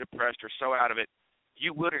so depressed or so out of it,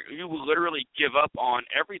 you will literally give up on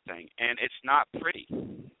everything, and it's not pretty.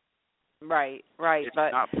 Right. It's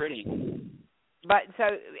not pretty. But so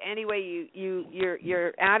anyway,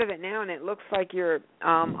 you're out of it now, and it looks like you're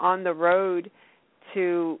on the road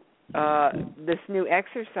to this new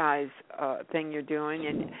exercise thing you're doing.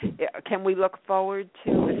 And can we look forward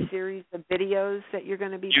to a series of videos that you're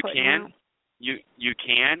going to be putting out? You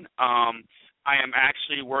can. I am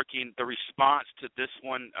actually working the response to this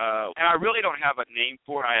one, and I really don't have a name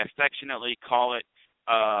for it. I affectionately call it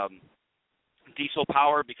diesel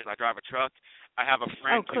power because I drive a truck. I have a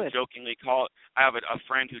friend who jokingly calls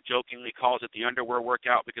it the underwear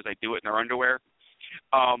workout because I do it in their underwear.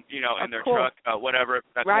 In their truck, whatever.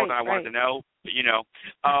 That's more than I wanted to know.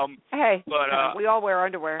 But, hey, but we all wear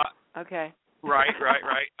underwear. Okay. Right.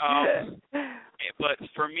 But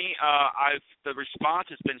for me, the response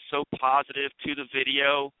has been so positive to the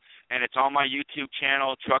video, and it's on my YouTube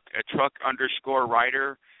channel,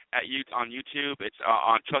 truck_rider on YouTube. It's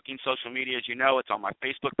on trucking social media, as you know. It's on my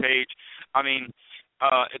Facebook page. I mean,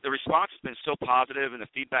 the response has been so positive and the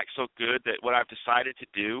feedback so good that what I've decided to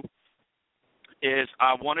do is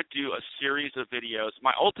I want to do a series of videos.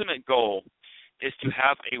 My ultimate goal is to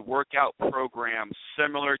have a workout program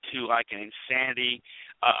similar to like an Insanity,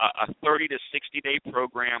 a 30 to 60-day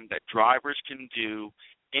program that drivers can do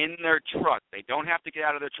in their truck. They don't have to get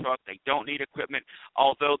out of their truck. They don't need equipment.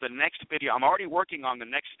 Although the next video, I'm already working on the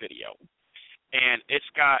next video, and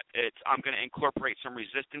I'm going to incorporate some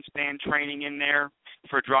resistance band training in there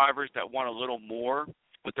for drivers that want a little more,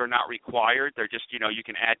 but they're not required. They're just, you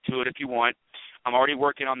can add to it if you want. I'm already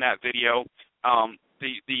working on that video.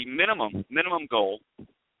 The minimum goal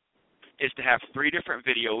is to have 3 different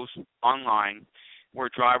videos online where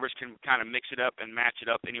drivers can kind of mix it up and match it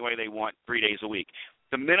up any way they want 3 days a week.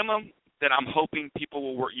 The minimum that I'm hoping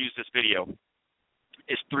people will use this video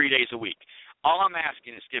is 3 days a week. All I'm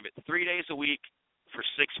asking is give it 3 days a week for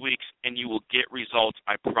 6 weeks, and you will get results,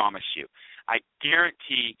 I promise you. I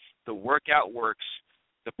guarantee the workout works,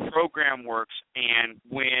 the program works, and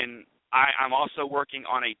when I'm also working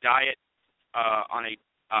on a diet, I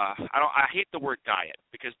hate the word diet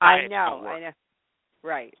because diets don't work. I know.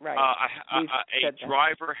 Right. A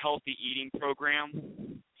driver healthy eating program.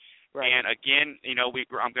 Right. And again,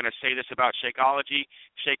 I'm going to say this about Shakeology.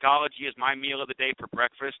 Shakeology is my meal of the day for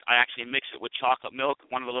breakfast. I actually mix it with chocolate milk.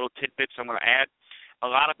 One of the little tidbits I'm going to add. A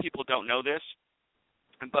lot of people don't know this,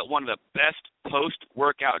 but one of the best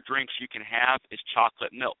post-workout drinks you can have is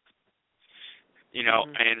chocolate milk.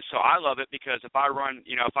 And so I love it because if I run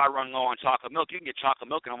low on chocolate milk, you can get chocolate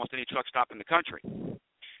milk in almost any truck stop in the country.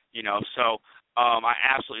 So I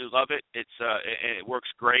absolutely love it. It works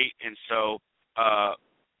great, and so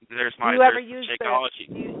there's my Shakeology.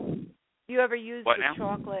 Do you ever use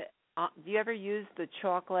chocolate? Do you ever use the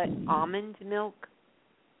chocolate almond milk?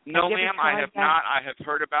 No, ma'am, I have not. I have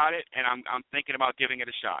heard about it, and I'm thinking about giving it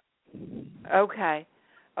a shot. Okay,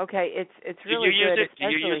 it's really good. Do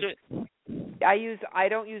you use it? I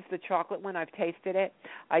don't use the chocolate one. I've tasted it.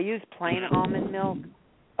 I use plain almond milk.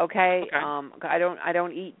 Okay. I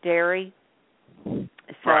don't eat dairy.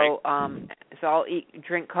 So so I'll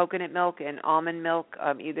drink coconut milk and almond milk,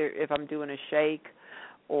 either if I'm doing a shake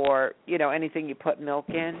or anything you put milk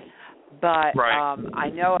in. But I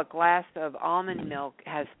know a glass of almond milk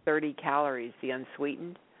has 30 calories, the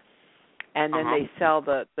unsweetened. And then they sell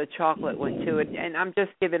the chocolate one too. And I'm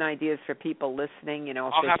just giving ideas for people listening. If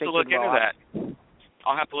I'll have to look into that.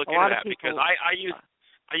 I'll have to look into that because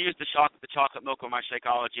I use the chocolate milk with my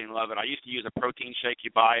Shakeology and love it. I used to use a protein shake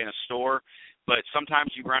you buy in a store, but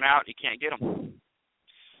sometimes you run out, you can't get them.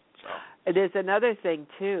 So. There's another thing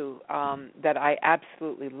too that I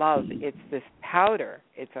absolutely love. It's this powder.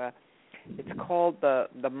 It's called the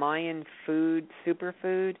Mayan Food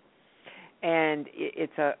Superfood. And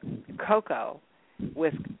it's a cocoa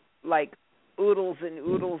with like oodles and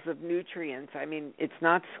oodles of nutrients. I mean, it's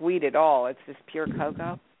not sweet at all. It's just pure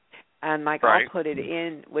cocoa. And I'll put it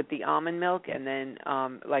in with the almond milk, and then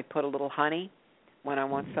put a little honey when I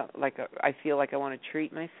want I feel like I want to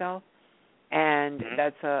treat myself. And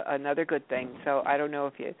that's another good thing. So I don't know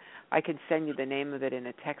if I could send you the name of it in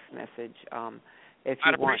a text message if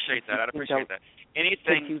you want. I'd appreciate that.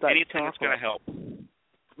 Anything that's going to help.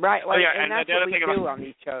 Right, and that's what we do on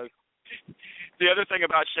these shows. The other thing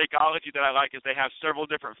about Shakeology that I like is they have several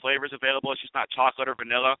different flavors available. It's just not chocolate or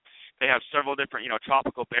vanilla. They have several different,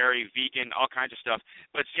 tropical berry, vegan, all kinds of stuff.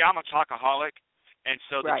 But see, I'm a chocoholic, and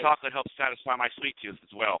so the chocolate helps satisfy my sweet tooth as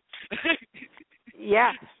well.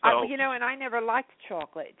 Yeah. So, and I never liked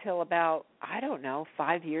chocolate till about,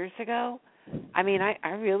 5 years ago. I mean, I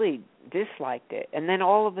really disliked it. And then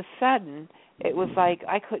all of a sudden, it was like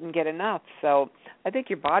I couldn't get enough. So I think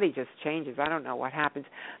your body just changes. I don't know what happens.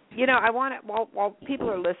 I want to, while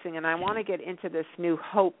people are listening, and I want to get into this new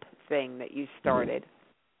hope thing that you started.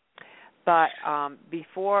 But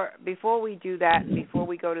before we do that, before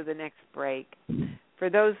we go to the next break, for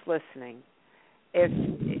those listening,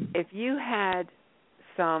 if you had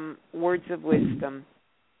some words of wisdom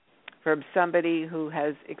from somebody who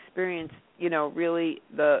has experienced, really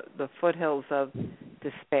the foothills of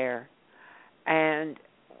despair, and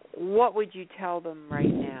what would you tell them right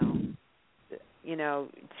now,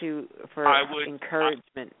 for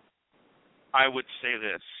encouragement? I would say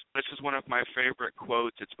this. This is one of my favorite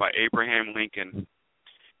quotes. It's by Abraham Lincoln,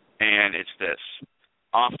 and it's this.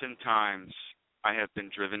 Oftentimes, I have been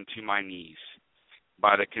driven to my knees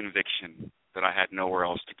by the conviction that I had nowhere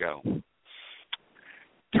else to go.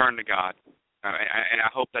 Turn to God. And I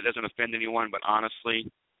hope that doesn't offend anyone, but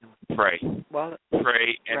honestly, pray. Well,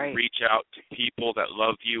 pray and right. Reach out to people that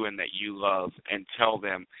love you and that you love and tell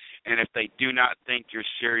them. And if they do not think you're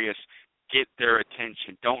serious, get their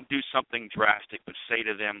attention. Don't do something drastic, but say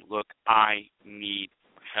to them, look, I need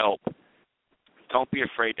help. Don't be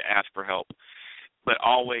afraid to ask for help. But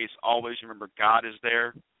always, always remember God is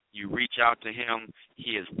there. You reach out to him.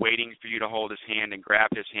 He is waiting for you to hold his hand and grab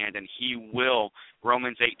his hand, and he will.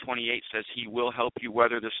 Romans 8:28 says he will help you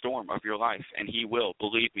weather the storm of your life, and he will.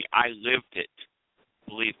 Believe me, I lived it.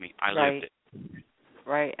 Believe me, I lived it.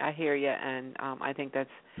 Right, I hear you, and I think that's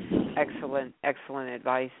excellent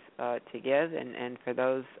advice to give, and for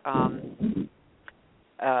those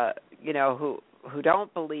who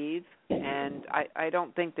don't believe, and I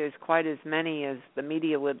don't think there's quite as many as the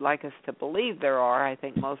media would like us to believe there are. I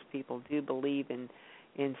think most people do believe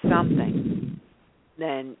in something.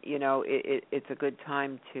 Then it's a good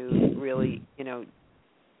time to really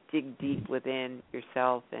dig deep within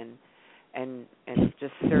yourself and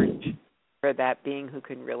just search for that being who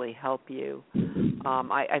can really help you.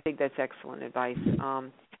 I think that's excellent advice.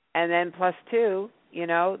 And then plus two,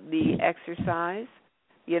 the exercise,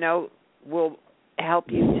 will help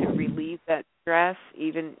you to relieve that stress,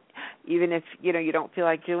 even if you don't feel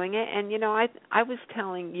like doing it. And I was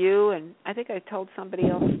telling you, and I think I told somebody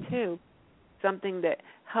else too, something that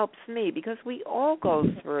helps me, because we all go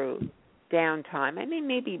through downtime. I mean,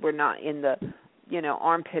 maybe we're not in the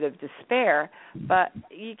armpit of despair, but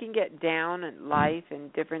you can get down in life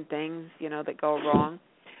and different things that go wrong.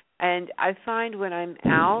 And I find when I'm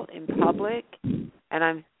out in public and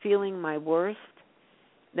I'm feeling my worst,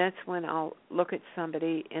 that's when I'll look at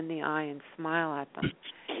somebody in the eye and smile at them.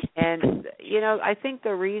 And, I think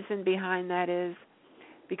the reason behind that is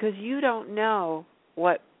because you don't know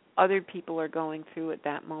what other people are going through at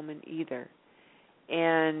that moment either.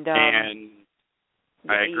 And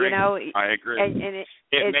I agree. I agree. And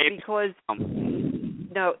it's because,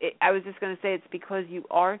 I was just going to say it's because you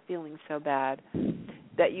are feeling so bad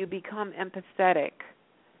that you become empathetic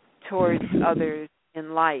towards others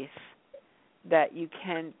in life, that you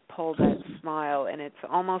can pull that smile, and it's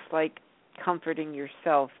almost like comforting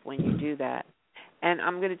yourself when you do that. And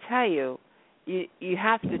I'm going to tell you, you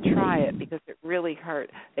have to try it, because it really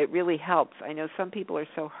hurts. It really helps. I know some people are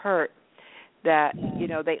so hurt that,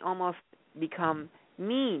 they almost become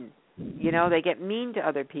mean. They get mean to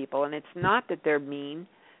other people, and it's not that they're mean.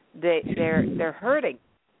 They're hurting,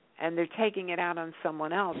 and they're taking it out on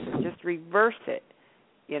someone else. And just reverse it,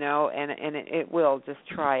 and it will. Just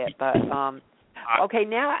try it. But okay,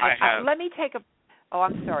 now let me take a. Oh,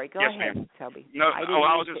 I'm sorry. Go ahead, ma'am. Toby. No, I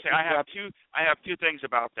was going to say I have two things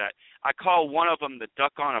about that. I call one of them the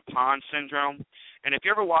duck on a pond syndrome. And if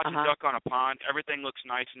you ever watch a duck on a pond, everything looks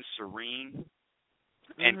nice and serene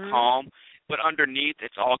and calm, but underneath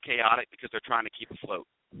it's all chaotic because they're trying to keep afloat.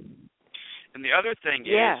 And the other thing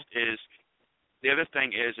is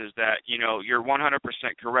that you're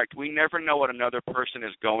 100% correct. We never know what another person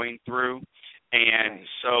is going through. And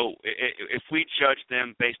so if we judge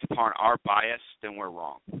them based upon our bias, then we're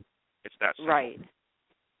wrong. It's that simple. Right.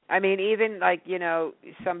 I mean, even like,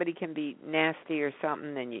 somebody can be nasty or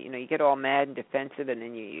something, and, you get all mad and defensive, and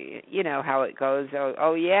then you know how it goes.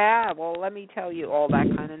 Oh, yeah, well, let me tell you, all that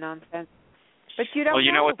kind of nonsense. But you don't know. Well,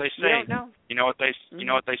 you know what they say. You don't know. You know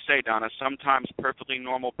what they say, Donna. Sometimes perfectly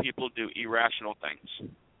normal people do irrational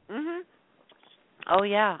things. Mhm. Oh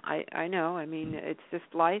yeah, I know. I mean, it's just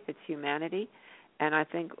life. It's humanity, and I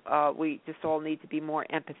think we just all need to be more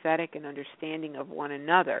empathetic and understanding of one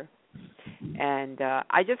another. And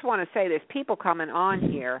I just want to say, there's people coming on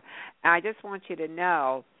here, and I just want you to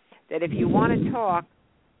know that if you want to talk,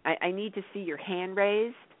 I need to see your hand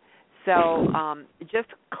raised. So just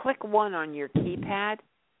click 1 on your keypad,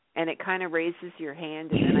 and it kind of raises your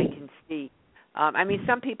hand, and then I can see. I mean,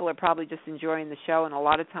 some people are probably just enjoying the show, and a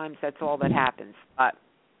lot of times that's all that happens. But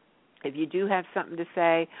if you do have something to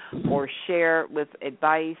say or share with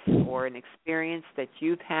advice or an experience that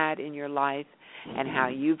you've had in your life and how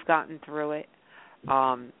you've gotten through it,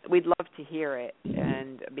 we'd love to hear it.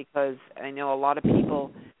 And because I know a lot of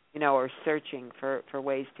people, are searching for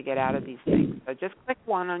ways to get out of these things. So just click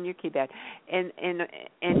 1 on your keypad. And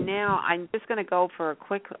now I'm just going to go for a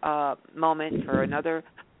quick moment for another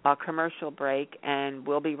commercial break, and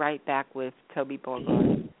we'll be right back with Toby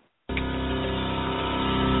Bogard.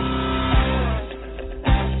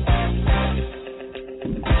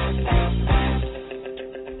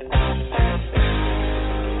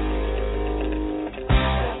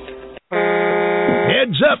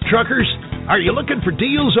 Heads up, truckers. Are you looking for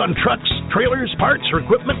deals on trucks, trailers, parts, or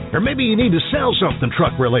equipment? Or maybe you need to sell something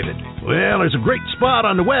truck-related? Well, there's a great spot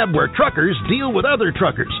on the web where truckers deal with other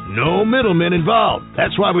truckers. No middlemen involved.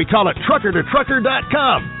 That's why we call it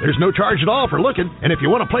trucker-to-trucker.com. There's no charge at all for looking, and if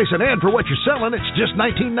you want to place an ad for what you're selling, it's just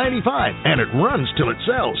 $19.95, and it runs till it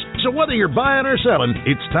sells. So whether you're buying or selling,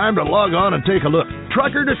 it's time to log on and take a look.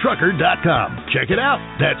 trucker-to-trucker.com. Check it out.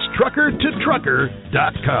 That's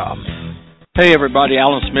trucker-to-trucker.com. Hey everybody,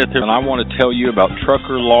 Alan Smith here, and I want to tell you about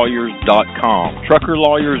truckerlawyers.com.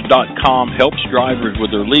 Truckerlawyers.com helps drivers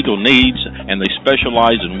with their legal needs, and they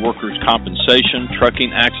specialize in workers' compensation,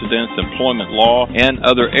 trucking accidents, employment law, and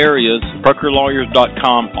other areas.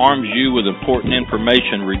 Truckerlawyers.com arms you with important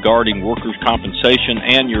information regarding workers' compensation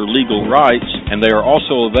and your legal rights, and they are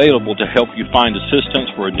also available to help you find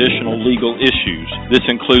assistance for additional legal issues. This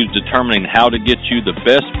includes determining how to get you the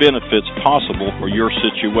best benefits possible for your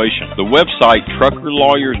situation. The website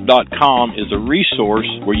truckerlawyers.com is a resource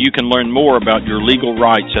where you can learn more about your legal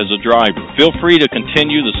rights as a driver. Feel free to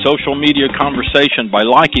continue the social media conversation by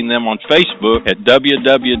liking them on Facebook at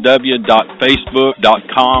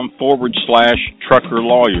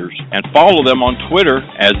www.facebook.com/truckerlawyers and follow them on Twitter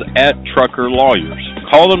as @truckerlawyers.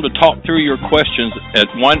 Call them to talk through your questions at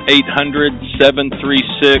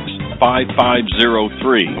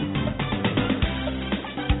 1-800-736-5503.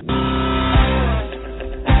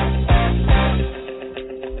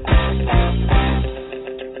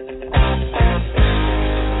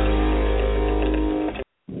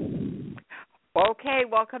 Okay,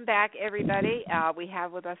 welcome back, everybody. We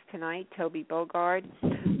have with us tonight Toby Bogard,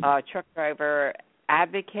 truck driver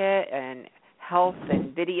advocate and health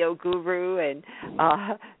and video guru, and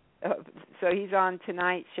so he's on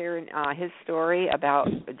tonight sharing his story about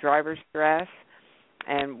driver stress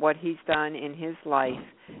and what he's done in his life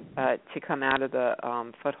to come out of the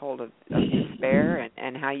foothold of despair,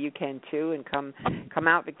 and how you can too, and come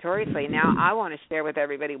out victoriously. Now, I want to share with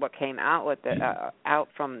everybody what came out with out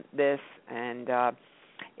from this, and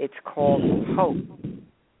it's called Hope.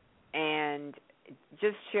 And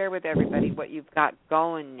just share with everybody what you've got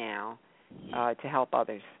going now to help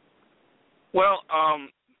others. Well,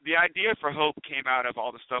 the idea for Hope came out of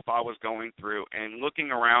all the stuff I was going through and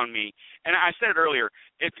looking around me. And I said it earlier,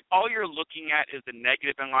 if all you're looking at is the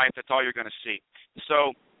negative in life, that's all you're going to see.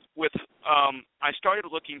 So with I started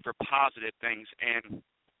looking for positive things, and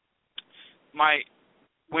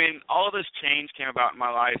when all of this change came about in my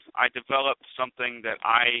life, I developed something that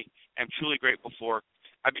I am truly grateful for.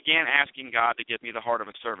 I began asking God to give me the heart of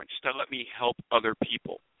a servant, just to let me help other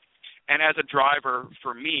people. And as a driver,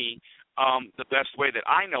 for me, the best way that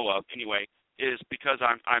I know of, anyway, is because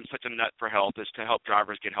I'm such a nut for health, is to help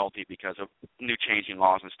drivers get healthy because of new changing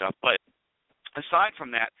laws and stuff. But aside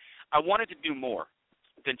from that, I wanted to do more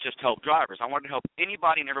than just help drivers. I wanted to help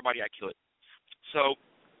anybody and everybody I could. So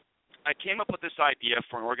I came up with this idea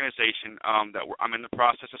for an organization that I'm in the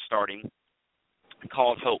process of starting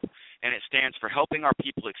called Hope, and it stands for Helping Our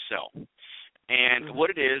People Excel. And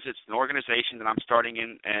what it is, it's an organization that I'm starting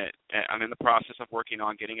in. I'm in the process of working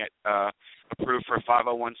on getting it approved for a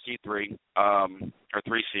 501c3 or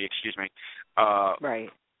 3C, excuse me,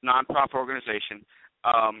 right, nonprofit organization.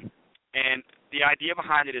 And the idea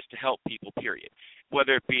behind it is to help people. Period.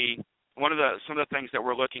 Whether it be some of the things that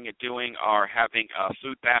we're looking at doing are having a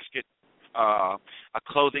food basket, a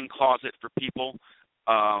clothing closet for people,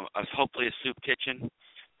 hopefully a soup kitchen,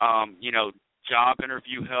 job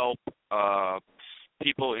interview help,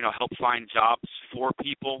 people, help find jobs for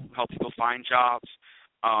people, help people find jobs,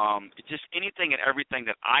 just anything and everything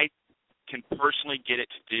that I can personally get it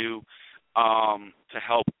to do to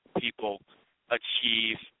help people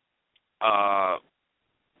achieve, I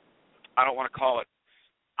don't want to call it,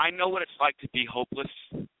 I know what it's like to be hopeless,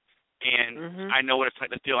 and I know what it's like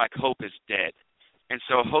to feel like hope is dead. And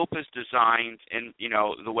so hope is designed in,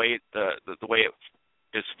 the way the way it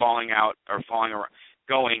is falling out or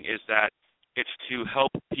going is that it's to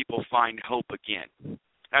help people find hope again.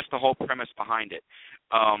 That's the whole premise behind it.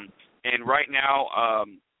 And right now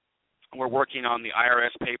we're working on the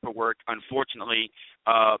IRS paperwork. Unfortunately,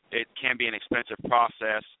 it can be an expensive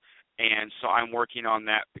process, and so I'm working on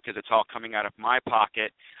that because it's all coming out of my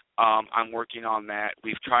pocket. I'm working on that.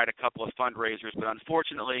 We've tried a couple of fundraisers, but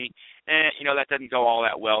unfortunately, that doesn't go all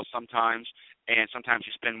that well sometimes, and sometimes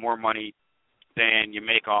you spend more money than you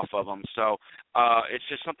make off of them. So it's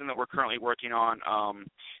just something that we're currently working on.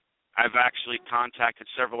 I've actually contacted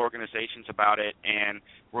several organizations about it, and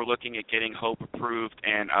we're looking at getting Hope approved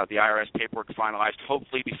and the IRS paperwork finalized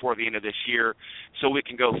hopefully before the end of this year, so we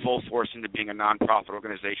can go full force into being a nonprofit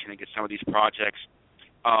organization and get some of these projects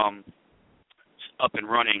up and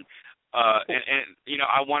running. And you know,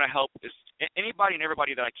 I want to help anybody and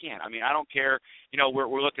everybody that I can. I mean, I don't care. You know,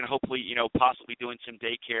 we're looking hopefully, you know, possibly doing some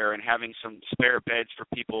daycare and having some spare beds for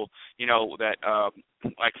people, you know, that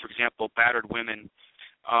like for example, battered women,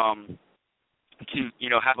 to, you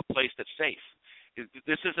know, have a place that's safe.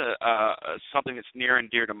 This is something that's near and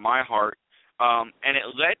dear to my heart, and it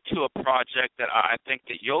led to a project that I think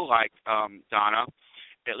that you'll like, Donna.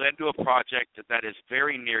 It led to a project that is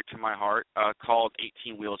very near to my heart, called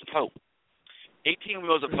 18 Wheels of Hope. 18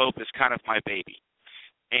 Wheels of Hope is kind of my baby,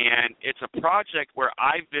 and it's a project where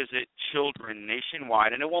I visit children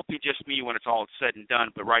nationwide, and it won't be just me when it's all said and done,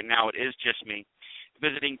 but right now it is just me,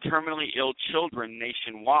 visiting terminally ill children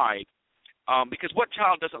nationwide. Because what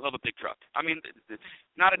child doesn't love a big truck? I mean,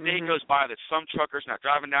 not a day goes by that some trucker's not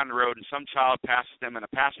driving down the road and some child passes them in a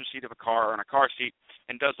passenger seat of a car or in a car seat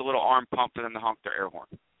and does the little arm pump for them to honk their air horn.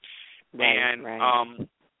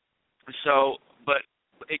 So, but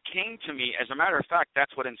it came to me, as a matter of fact,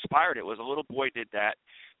 that's what inspired it, was a little boy did that.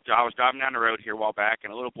 I was driving down the road here a while back,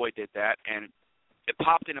 and a little boy did that, and it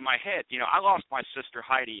popped into my head. You know, I lost my sister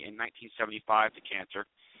Heidi in 1975 to cancer.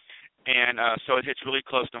 And so it hits really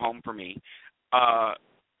close to home for me. A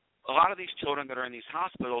lot of these children that are in these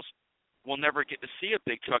hospitals will never get to see a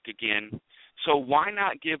big truck again, so why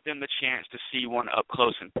not give them the chance to see one up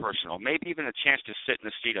close and personal, maybe even a chance to sit in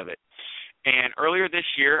the seat of it. And earlier this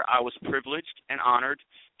year, I was privileged and honored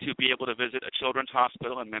to be able to visit a children's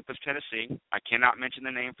hospital in Memphis, Tennessee. I cannot mention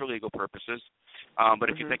the name for legal purposes, but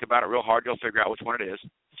if you think about it real hard, you'll figure out which one it is.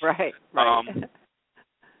 Right.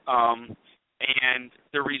 And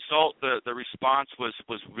the result, the response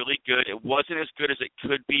was really good. It wasn't as good as it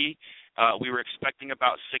could be. We were expecting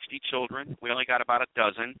about 60 children. We only got about a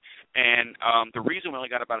dozen. And the reason we only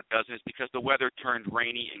got about a dozen is because the weather turned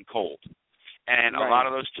rainy and cold. And a lot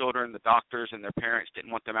of those children, the doctors and their parents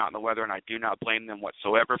didn't want them out in the weather, and I do not blame them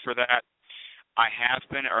whatsoever for that. I have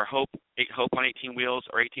been, or Hope on 18 Wheels,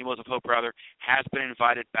 or 18 Wheels of Hope rather, has been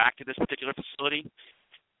invited back to this particular facility.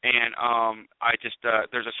 And I just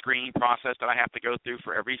there's a screening process that I have to go through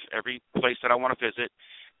for every place that I want to visit,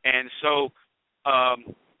 and so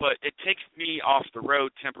but it takes me off the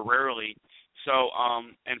road temporarily. So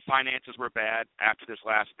and finances were bad after this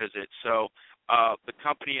last visit. So the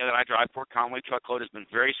company that I drive for, Conway Truckload, has been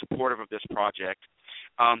very supportive of this project.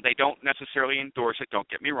 They don't necessarily endorse it. Don't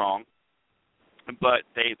get me wrong. But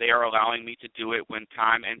they are allowing me to do it when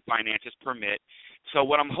time and finances permit. So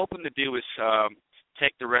what I'm hoping to do is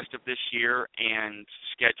take the rest of this year and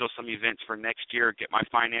schedule some events for next year, get my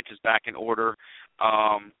finances back in order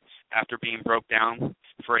after being broke down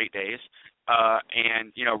for 8 days,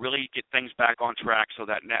 and, you know, really get things back on track so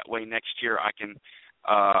that way next year I can,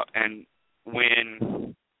 and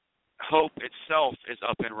when Hope itself is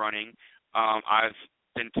up and running, I've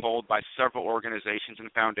been told by several organizations and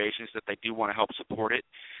foundations that they do want to help support it,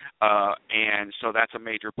 and so that's a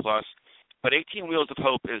major plus. But 18 Wheels of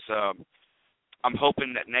Hope is I'm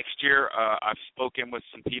hoping that next year I've spoken with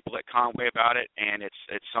some people at Conway about it, and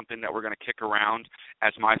it's something that we're going to kick around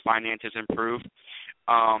as my finances improve,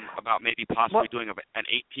 about maybe possibly doing an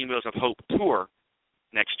 18 Wheels of Hope tour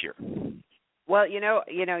next year. Well,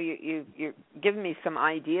 you're giving me some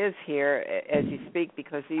ideas here as you speak,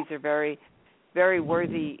 because these are very, very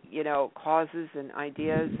worthy, causes and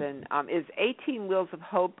ideas. And is 18 Wheels of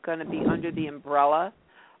Hope going to be under the umbrella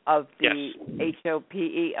of the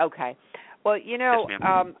HOPE? Okay. Well,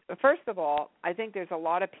 first of all, I think there's a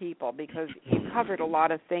lot of people, because you covered a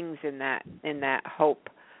lot of things in that hope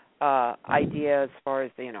idea, as far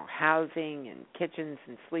as housing and kitchens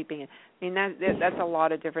and sleeping. I mean, that's a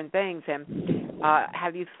lot of different things. And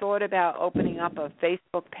have you thought about opening up a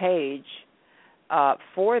Facebook page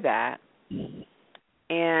for that,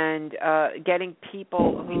 and getting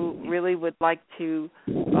people who really would like to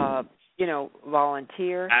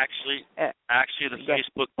volunteer? Actually, the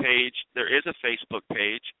Facebook page, there is a Facebook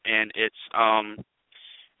page, and it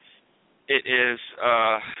is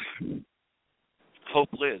Hope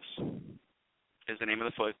Lives is the name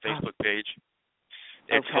of the Facebook page.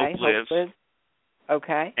 It's okay. Hope Lives.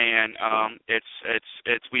 Okay. And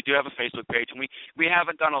it's we do have a Facebook page, and we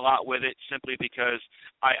haven't done a lot with it, simply because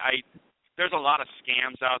there's a lot of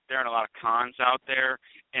scams out there and a lot of cons out there,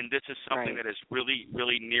 and this is something that is really,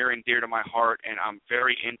 really near and dear to my heart, and I'm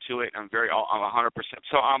very into it. I'm 100%.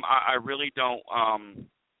 So I really don't.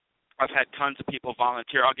 I've had tons of people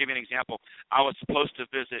volunteer. I'll give you an example. I was supposed to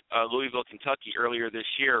visit Louisville, Kentucky earlier this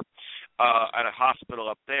year at a hospital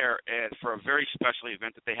up there, and for a very special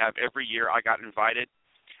event that they have every year. I got invited,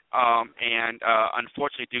 and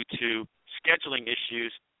unfortunately, due to scheduling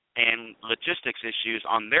issues and logistics issues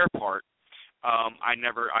on their part,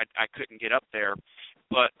 I couldn't get up there.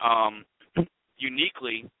 But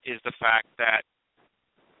uniquely is the fact that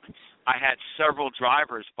I had several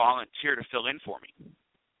drivers volunteer to fill in for me,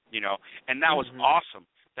 and that was awesome.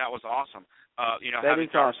 That was awesome. Having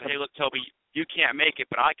drivers say, hey, look, Toby, you can't make it,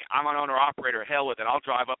 but I'm an owner-operator. Hell with it. I'll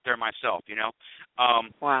drive up there myself,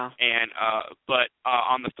 Wow. And but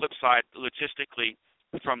on the flip side, logistically,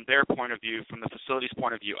 from their point of view, from the facility's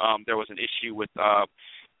point of view, there was an issue with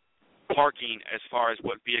parking as far as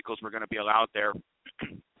what vehicles were going to be allowed there.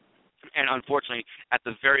 And unfortunately, at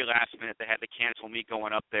the very last minute, they had to cancel me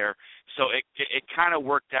going up there. So it kind of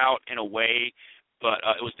worked out in a way, but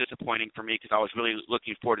it was disappointing for me because I was really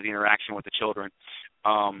looking forward to the interaction with the children.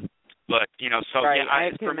 But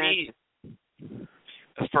right. For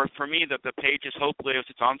me, the page is Hope Lives.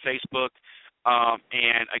 It's on Facebook.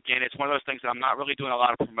 And again, it's one of those things that I'm not really doing a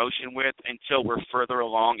lot of promotion with until we're further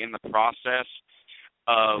along in the process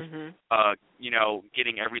of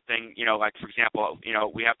getting everything, like, for example,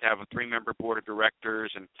 we have to have a 3-member board of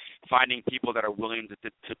directors, and finding people that are willing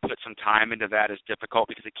to put some time into that is difficult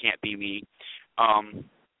because it can't be me.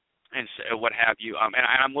 And so, what have you. And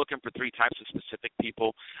I'm looking for 3 types of specific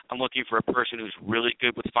people. I'm looking for a person who's really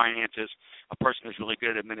good with finances, a person who's really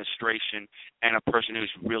good at administration, and a person who's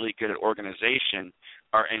really good at organization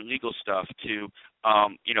and legal stuff to,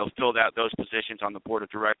 fill out those positions on the board of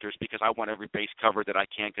directors, because I want every base covered that I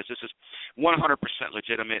can, because this is 100%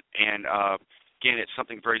 legitimate, and again, it's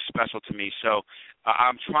something very special to me. So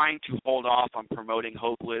I'm trying to hold off on promoting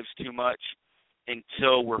Hope Lives too much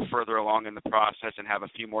until we're further along in the process and have a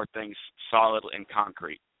few more things solid and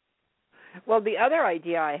concrete. Well, the other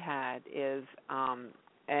idea I had is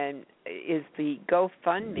the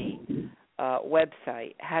GoFundMe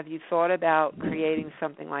website. Have you thought about creating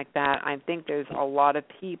something like that? I think there's a lot of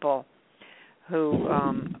people who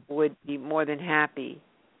would be more than happy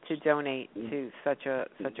to donate to such a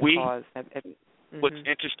cause. What's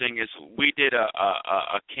interesting is we did a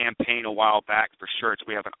campaign a while back for shirts.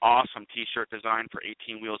 We have an awesome T-shirt design for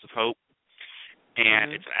 18 Wheels of Hope,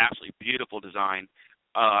 and it's an absolutely beautiful design.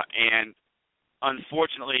 And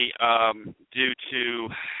unfortunately, due to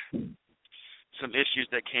some issues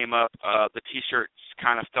that came up, the T-shirts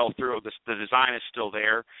kind of fell through. The design is still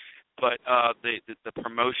there, but the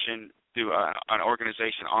promotion through an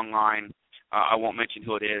organization online, I won't mention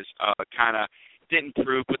who it is, kind of didn't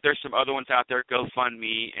prove, but there's some other ones out there,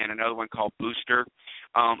 GoFundMe, and another one called Booster.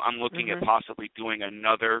 I'm looking at possibly doing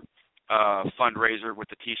another fundraiser with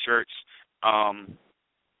the T-shirts, and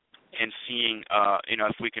seeing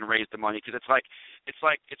if we can raise the money, because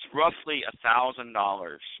it's roughly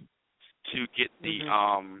 $1,000 to get the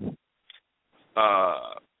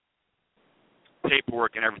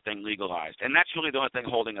paperwork and everything legalized, and that's really the only thing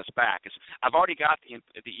holding us back. Is I've already got the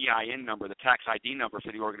EIN number, the tax ID number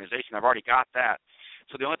for the organization. I've already got that.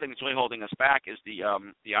 So the only thing that's really holding us back is the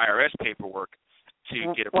IRS paperwork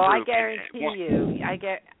to get approved. Well, I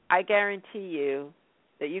guarantee you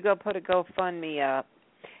that you go put a GoFundMe up,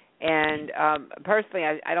 and personally,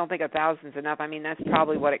 I don't think $1,000 is enough. I mean, that's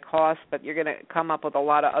probably what it costs, but you're going to come up with a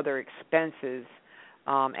lot of other expenses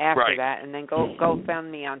after that, and then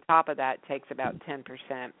GoFundMe on top of that takes about 10%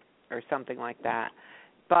 or something like that.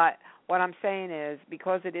 But what I'm saying is,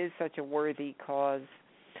 because it is such a worthy cause,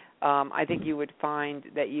 I think you would find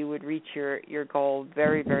that you would reach your goal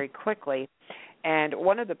very, very quickly. And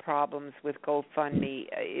one of the problems with GoFundMe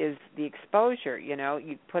is the exposure.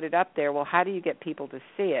 You put it up there. Well, how do you get people to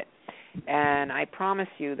see it? And I promise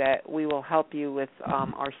you that we will help you with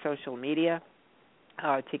our social media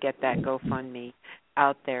to get that GoFundMe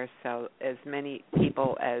out there, so as many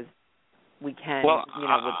people as we can, would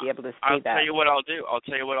be able to see that. I'll tell you what I'll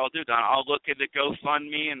do, Don. I'll look into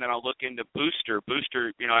GoFundMe, and then I'll look into Booster.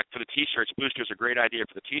 Booster, like for the T-shirts, Booster's a great idea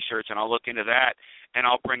for the T-shirts, and I'll look into that, and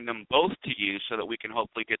I'll bring them both to you so that we can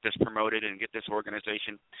hopefully get this promoted and get this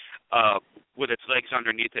organization with its legs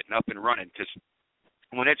underneath it and up and running, because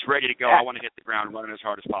when it's ready to go, I want to hit the ground running as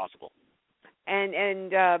hard as possible. And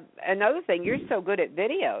another thing, you're so good at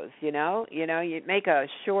videos, you make a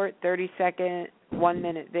short 30-second,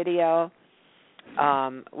 1-minute video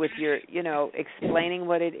with your, explaining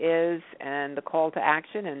what it is and the call to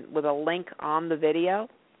action, and with a link on the video,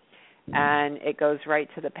 and it goes right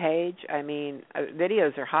to the page. I mean,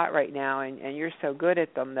 videos are hot right now, and you're so good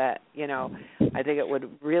at them that, I think it would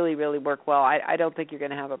really, really work well. I don't think you're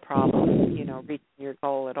going to have a problem, reaching your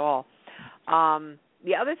goal at all.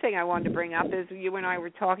 The other thing I wanted to bring up is you and I were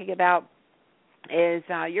talking about is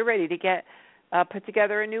you're ready to get put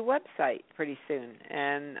together a new website pretty soon.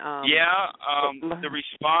 And the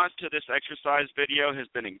response to this exercise video has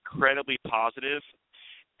been incredibly positive.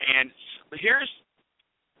 And here's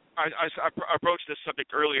I broached this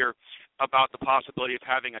subject earlier about the possibility of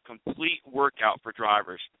having a complete workout for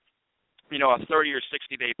drivers, a 30 or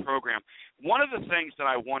 60-day program. One of the things that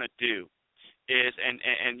I want to do is,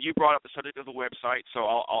 and you brought up the subject of the website, so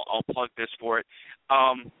I'll plug this for it.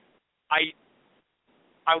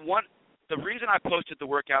 The reason I posted the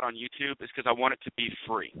workout on YouTube is because I want it to be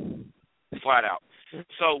free, flat out.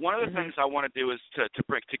 So one of the things I want to do is to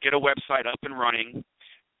get a website up and running,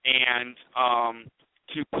 and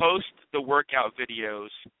to post the workout videos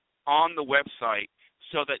on the website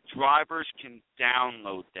so that drivers can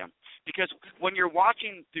download them. Because when you're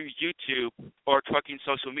watching through YouTube or trucking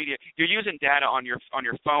social media, you're using data on your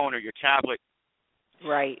phone or your tablet,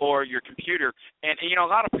 right, or your computer, and a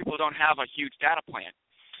lot of people don't have a huge data plan.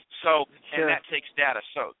 So, sure. And that takes data.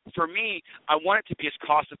 So for me, I want it to be as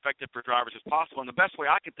cost-effective for drivers as possible, and the best way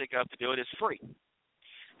I can think of to do it is free.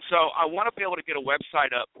 So I want to be able to get a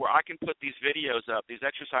website up where I can put these videos up, these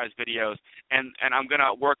exercise videos, and I'm going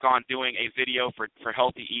to work on doing a video for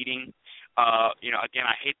healthy eating. Again,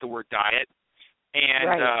 I hate the word diet.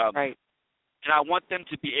 And, right. And I want them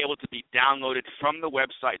to be able to be downloaded from the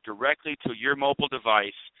website directly to your mobile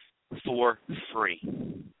device for free.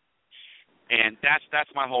 And that's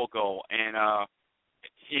my whole goal. And,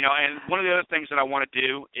 and one of the other things that I want to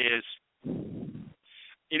do is,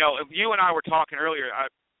 if you and I were talking earlier,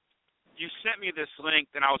 you sent me this link,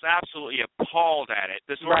 and I was absolutely appalled at it.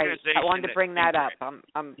 This organization. I wanted to bring that up.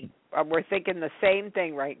 We're thinking the same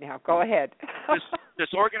thing right now. Go ahead.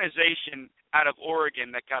 this organization out of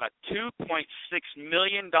Oregon that got a $2.6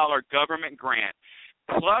 million government grant,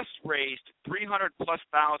 plus raised $300,000+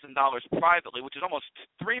 privately, which is almost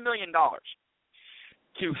 $3 million,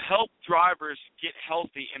 to help drivers get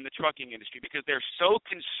healthy in the trucking industry because they're so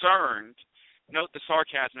concerned. Note the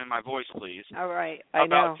sarcasm in my voice, please. All right,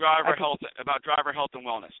 about driver health and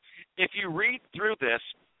wellness. If you read through this,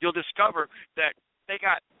 you'll discover that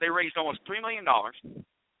they raised almost $3 million,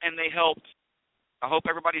 and they helped. I hope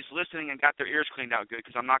everybody's listening and got their ears cleaned out good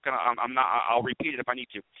because I'll repeat it if I need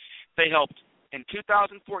to. They helped in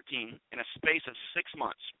 2014 in a space of 6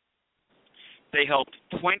 months. They helped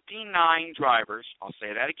 29 drivers. I'll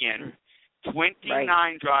say that again.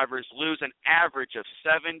 29 drivers lose an average of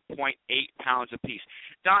 7.8 pounds apiece.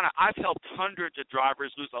 Donna, I've helped hundreds of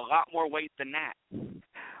drivers lose a lot more weight than that.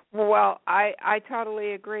 Well, I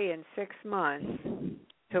totally agree. In 6 months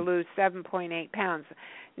to lose 7.8 pounds.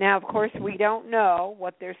 Now, of course, we don't know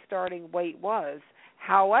what their starting weight was.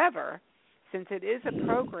 However, since it is a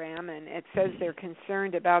program and it says they're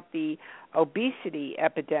concerned about the obesity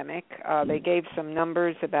epidemic, they gave some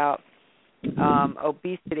numbers about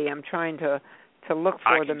obesity. I'm trying to look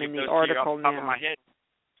for them in the article now.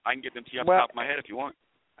 I can get them to you off the top of my head if you want.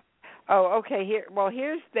 Oh, okay.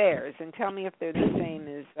 Here's theirs, and tell me if they're the same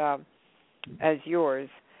as yours.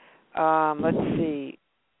 Let's see.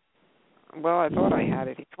 Well, I thought I had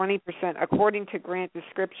it. 20%, according to grant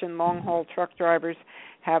description, long-haul truck drivers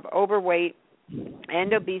have overweight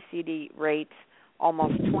and obesity rates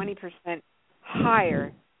almost 20%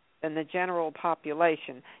 higher than the general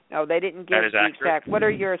population. No, they didn't give the exact. What are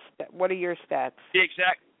your stats? The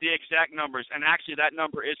exact numbers, and actually that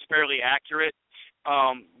number is fairly accurate.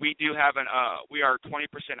 We do have we are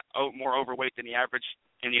 20% more overweight than the average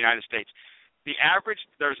in the United States. The average,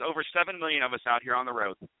 there's over 7 million of us out here on the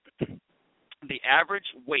road. The average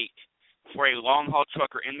weight for a long-haul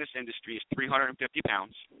trucker in this industry is 350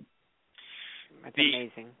 pounds. That's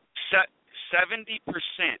amazing. 70%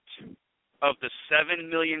 of the 7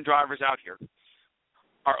 million drivers out here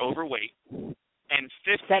are overweight, and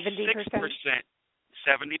 56%,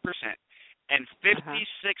 70%, and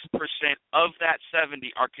 56% of that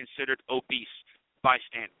 70 are considered obese by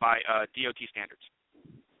DOT standards.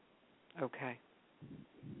 Okay.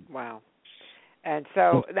 Wow. And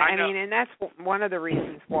so, and that's one of the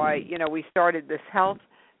reasons why, we started this health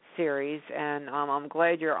series, and I'm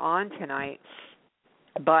glad you're on tonight.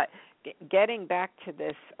 But getting back to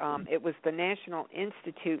this, it was the National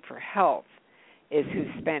Institute for Health is who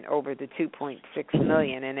spent over the $2.6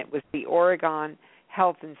 million, and it was the Oregon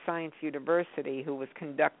Health and Science University who was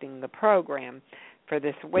conducting the program for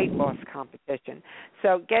this weight loss competition.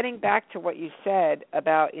 So getting back to what you said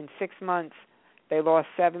about in 6 months, they lost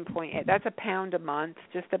 7.8. That's a pound a month,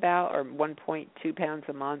 just about, or 1.2 pounds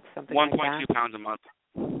a month, something like that. 1.2 pounds a month.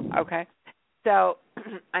 Okay. So,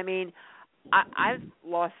 I've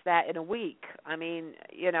lost that in a week. I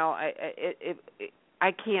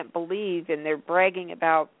can't believe, and they're bragging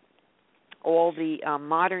about all the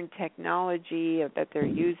modern technology that they're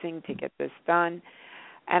using to get this done.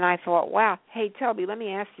 And I thought, wow, hey, Toby, let me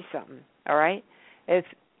ask you something, all right?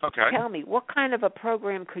 Okay. Tell me, what kind of a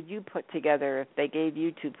program could you put together if they gave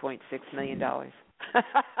you $2.6 million?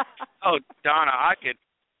 Oh, Donna, I could,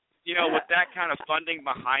 with that kind of funding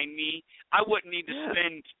behind me, I wouldn't need to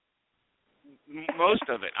spend most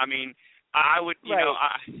of it. I mean, I would,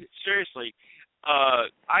 seriously,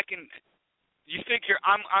 I can. You figure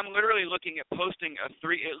I'm literally looking at posting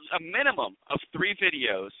a minimum of 3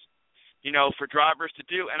 videos, for drivers to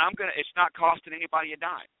do, and it's not costing anybody a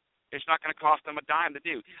dime. It's not going to cost them a dime to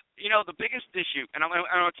do. The biggest issue, and I'm going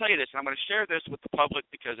to tell you this, and I'm going to share this with the public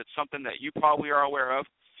because it's something that you probably are aware of.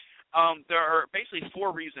 There are basically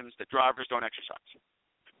 4 reasons that drivers don't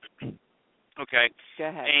exercise. Okay? Go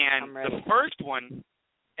ahead. And the first one,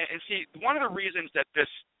 and see, one of the reasons that this,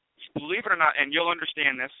 believe it or not, and you'll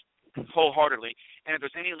understand this wholeheartedly, and if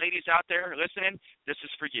there's any ladies out there listening, this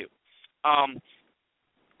is for you.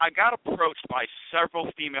 I got approached by several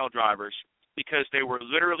female drivers because they were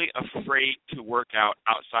literally afraid to work out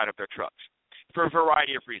outside of their trucks for a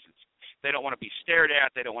variety of reasons. They don't want to be stared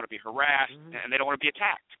at, they don't want to be harassed, and they don't want to be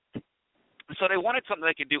attacked. So they wanted something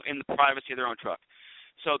they could do in the privacy of their own truck.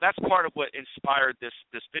 So that's part of what inspired this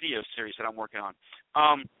video series that I'm working on.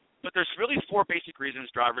 But there's really 4 basic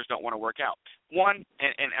reasons drivers don't want to work out. One,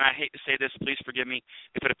 and I hate to say this, please forgive me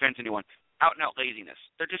if it offends anyone, out-and-out laziness.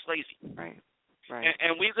 They're just lazy. Right.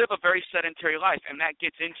 And we live a very sedentary life, and that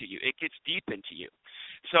gets into you. It gets deep into you.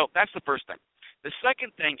 So that's the first thing. The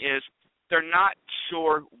second thing is they're not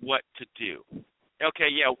sure what to do.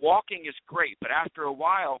 Okay, yeah, walking is great, but after a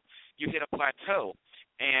while you hit a plateau.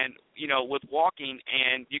 And, with walking,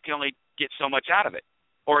 and you can only get so much out of it.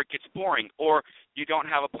 Or it gets boring, or you don't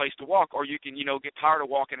have a place to walk, or you can, get tired of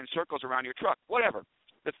walking in circles around your truck, whatever.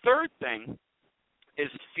 The third thing is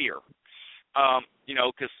fear.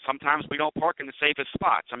 Because sometimes we don't park in the safest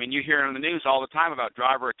spots. I mean, you hear in the news all the time about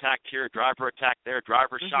driver attacked here, driver attacked there,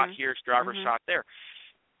 driver shot here, driver shot there.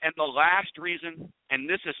 And the last reason, and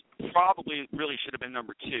this is probably really should have been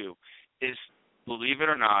number 2, is, believe it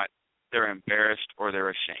or not, they're embarrassed or they're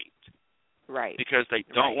ashamed. Right. Because they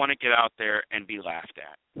don't want to get out there and be laughed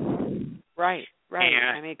at. Right.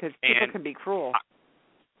 And, because people can be cruel.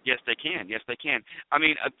 Yes, they can. I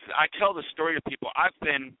mean, I tell the story to people. I've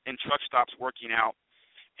been in truck stops working out,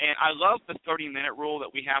 and I love the 30-minute rule that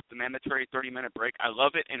we have, the mandatory 30-minute break. I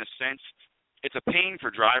love it in a sense. It's a pain for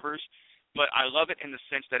drivers, but I love it in the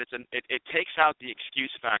sense that it takes out the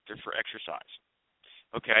excuse factor for exercise.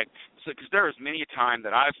 Okay? So because there is many a time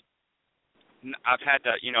that I've had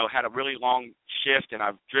to, had a really long shift, and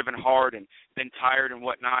I've driven hard and been tired and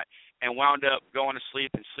whatnot, and wound up going to sleep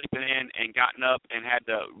and sleeping in and gotten up and had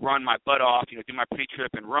to run my butt off, do my pre-trip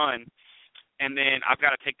and run, and then I've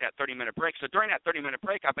got to take that 30-minute break. So during that 30-minute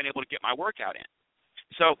break, I've been able to get my workout in.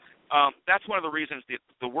 So that's one of the reasons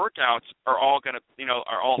the workouts are all going to,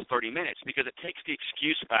 are all 30 minutes, because it takes the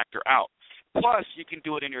excuse factor out. Plus, you can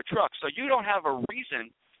do it in your truck. So you don't have a reason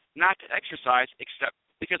not to exercise except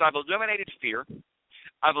because I've eliminated fear,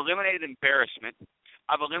 I've eliminated embarrassment,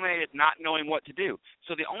 I've eliminated not knowing what to do.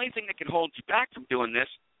 So the only thing that can hold you back from doing this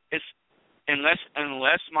is, unless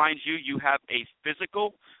mind you, you have a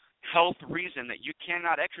physical health reason that you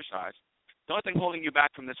cannot exercise, the only thing holding you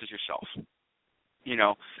back from this is yourself.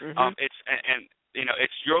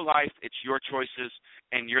 It's your life, it's your choices,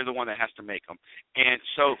 and you're the one that has to make them. And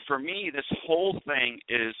so for me, this whole thing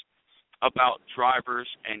is about drivers,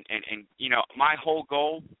 and my whole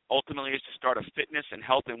goal ultimately is to start a fitness and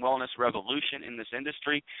health and wellness revolution in this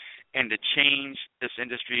industry, and to change this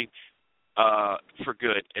industry for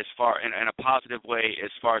good, as far in a positive way,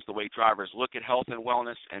 as far as the way drivers look at health and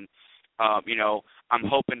wellness. And I'm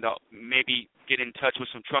hoping to maybe get in touch with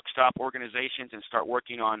some truck stop organizations and start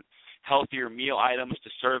working on healthier meal items to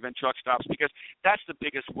serve in truck stops, because that's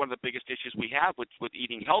one of the biggest issues we have with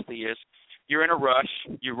eating healthy is you're in a rush,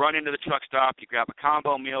 you run into the truck stop, you grab a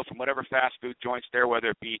combo meal from whatever fast food joints there, whether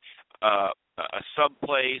it be a sub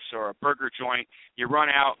place or a burger joint, you run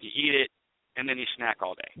out, you eat it, and then you snack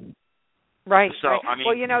all day. Right. So, right. I mean,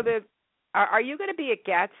 well, are you going to be at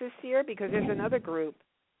GATS this year? Because there's another group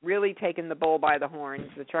really taking the bull by the horns,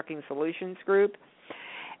 the Trucking Solutions Group.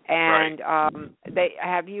 And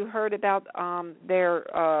have you heard about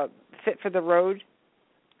their Fit for the Road?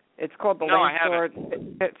 It's called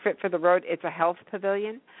the Fit for the Road. It's a health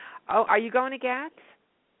pavilion. Oh, are you going to GATS?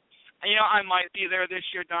 I might be there this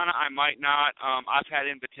year, Donna. I might not. I've had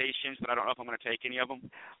invitations, but I don't know if I'm going to take any of them.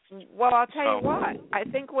 Well, I'll tell you what. I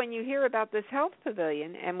think when you hear about this health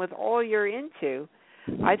pavilion, and with all you're into,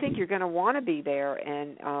 I think you're going to want to be there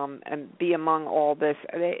and be among all this.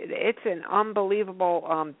 It's an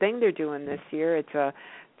unbelievable thing they're doing this year. It's a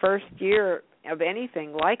first year of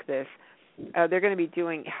anything like this, They're going to be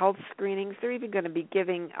doing health screenings. They're even going to be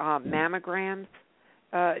giving mammograms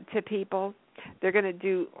to people. They're going to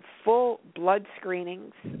do full blood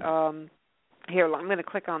screenings. Here, I'm going to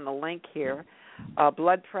click on the link here.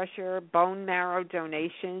 Blood pressure, bone marrow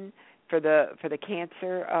donation for the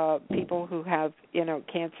cancer people who have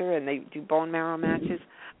cancer, and they do bone marrow matches.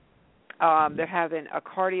 They're having a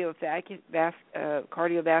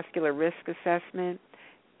cardiovascular risk assessment,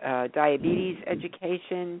 diabetes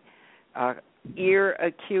education, ear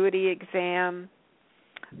acuity exam,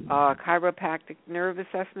 chiropractic nerve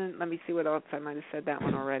assessment. Let me see what else. I might have said that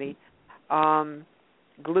one already.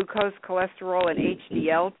 Glucose, cholesterol, and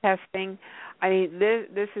HDL testing. I mean,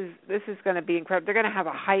 this is going to be incredible. They're going to have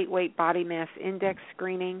a height, weight, body mass index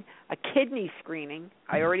screening, a kidney screening.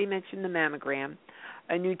 I already mentioned the mammogram,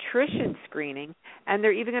 a nutrition screening, and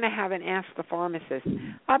they're even going to have an Ask the Pharmacist.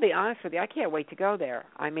 I'll be honest with you, I can't wait to go there.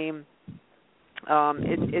 I mean,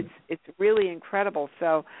 it's really incredible.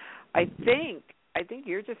 So, I think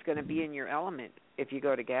you're just going to be in your element if you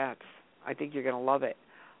go to GATS. I think you're going to love it.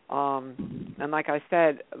 And like I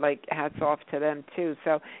said, hats off to them too.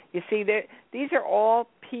 So you see, these are all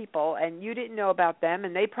people, and you didn't know about them,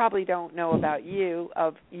 and they probably don't know about you,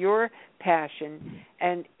 of your passion.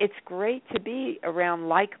 And it's great to be around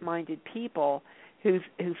like-minded people who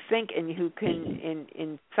think and who can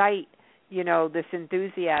incite, this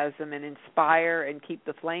enthusiasm and inspire and keep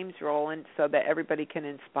the flames rolling so that everybody can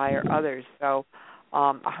inspire others. So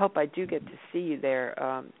I hope I do get to see you there,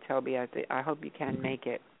 Toby. I hope you can make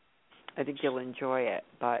it. I think you'll enjoy it.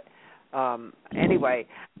 But anyway,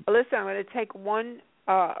 listen, I'm going to take one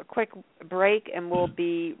quick break, and we'll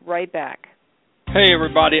be right back. Hey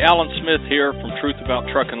everybody, Alan Smith here from Truth About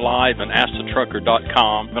Trucking Live and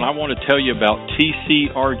AskTheTrucker.com, and I want to tell you about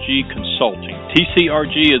TCRG Consulting.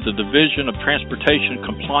 TCRG is a division of Transportation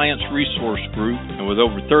Compliance Resource Group, and with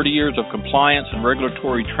over 30 years of compliance and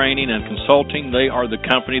regulatory training and consulting, they are the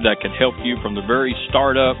company that can help you from the very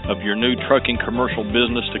startup of your new trucking commercial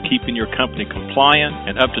business to keeping your company compliant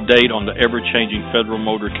and up to date on the ever-changing federal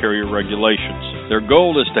motor carrier regulations. Their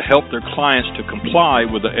goal is to help their clients to comply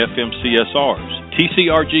with the FMCSRs.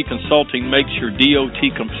 TCRG Consulting makes your DOT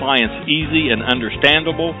compliance easy and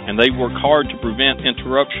understandable, and they work hard to prevent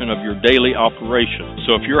interruption of your daily operations.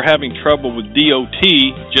 So if you're having trouble with DOT,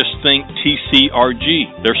 just think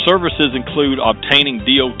TCRG. Their services include obtaining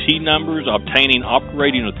DOT numbers, obtaining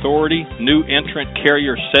operating authority, new entrant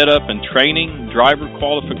carrier setup and training, driver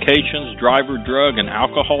qualifications, driver drug and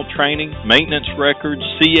alcohol training, maintenance records,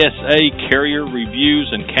 CSA carrier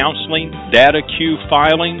reviews and counseling, data queue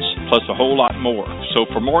filings, plus a whole lot more. So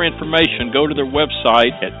for more information, go to their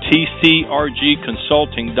website at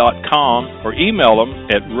tcrgconsulting.com or email them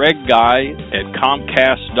at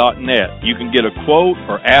regguy@comcast.net. You can get a quote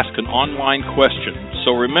or ask an online question.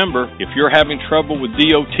 So remember, if you're having trouble with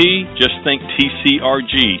DOT, just think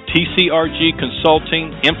TCRG. TCRG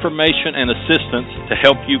Consulting, information and assistance to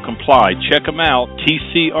help you comply. Check them out,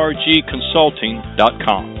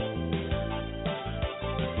 tcrgconsulting.com.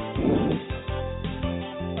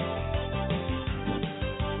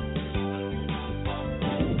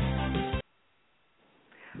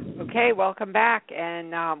 Okay, welcome back,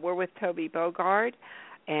 and we're with Toby Bogard.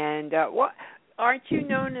 And what aren't you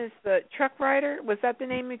known as the Truck Rider? Was that the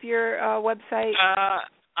name of your website?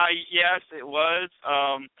 Yes, it was.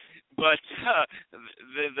 But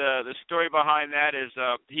the story behind that is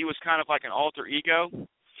he was kind of like an alter ego,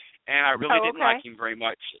 and I really didn't like him very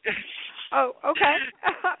much. Oh, okay.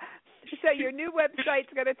 So your new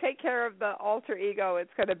website's going to take care of the alter ego.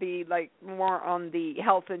 It's going to be more on the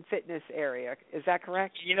health and fitness area. Is that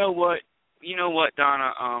correct? You know what,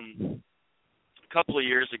 Donna? A couple of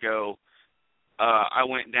years ago, I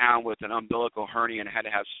went down with an umbilical hernia and had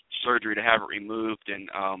to have surgery to have it removed. And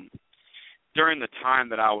during the time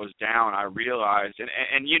that I was down, I realized,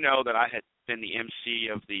 and you know that I had been the MC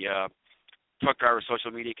of the Truck Driver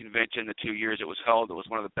Social Media Convention the 2 years it was held. It was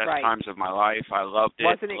one of the best times of my life. I loved it.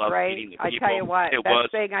 Wasn't it loved great? Meeting the people. I tell you what,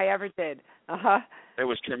 best thing I ever did. It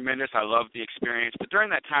was tremendous. I loved the experience. But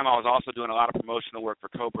during that time, I was also doing a lot of promotional work for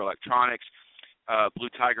Cobra Electronics, Blue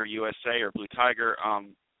Tiger USA or Blue Tiger,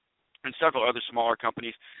 and several other smaller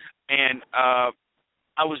companies. And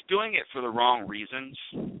I was doing it for the wrong reasons.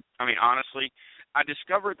 I mean, honestly, I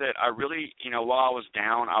discovered that I really, while I was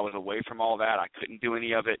down, I was away from all that. I couldn't do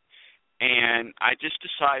any of it. And I just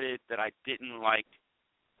decided that I didn't like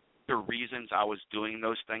the reasons I was doing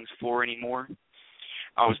those things for anymore.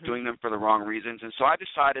 I was doing them for the wrong reasons. And so I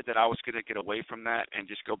decided that I was going to get away from that and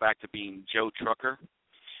just go back to being Joe Trucker.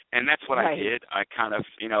 And that's what I did. I kind of,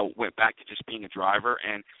 went back to just being a driver.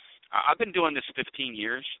 And I've been doing this 15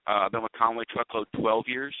 years. I've been with Conway Truckload 12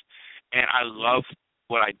 years. and I love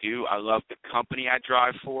what I do. I love the company I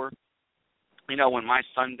drive for. You know, when my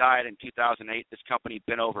son died in 2008, this company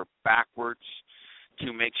bent over backwards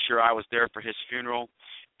to make sure I was there for his funeral,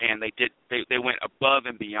 and they went above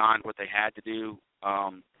and beyond what they had to do,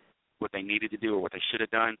 what they needed to do, or what they should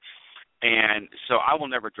have done. And so I will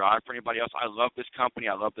never drive for anybody else. I love this company.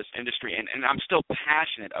 I love this industry, and I'm still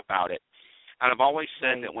passionate about it. And I've always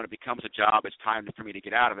said that when it becomes a job, it's time for me to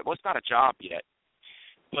get out of it. Well, it's not a job yet,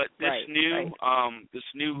 but this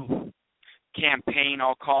new campaign,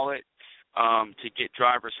 I'll call it, to get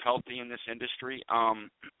drivers healthy in this industry,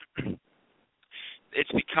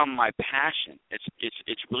 it's become my passion. It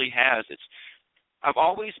really has. I've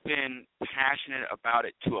always been passionate about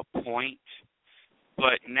it to a point,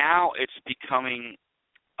 but now it's becoming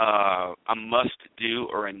a must-do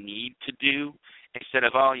or a need to do instead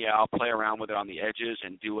of, oh yeah, I'll play around with it on the edges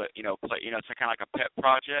and do it. It's kind of like a pet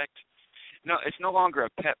project. No, it's no longer a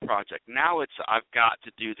pet project. Now it's I've got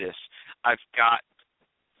to do this. I've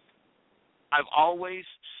always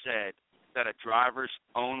said that a driver's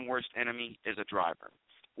own worst enemy is a driver.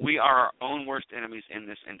 We are our own worst enemies in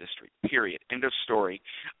this industry, period. End of story.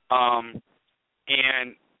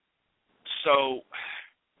 And so...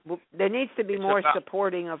 Well, there needs to be more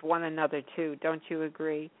supporting of one another, too. Don't you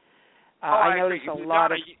agree? I notice a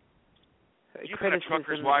lot of criticism. You've been a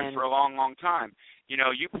trucker's wife for a long, long time. You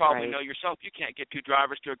know, you probably know yourself you can't get two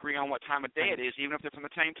drivers to agree on what time of day it is, even if they're from the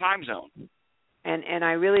same time zone. And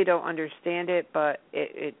I really don't understand it, but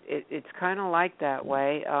it's kind of like that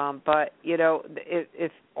way. But, you know,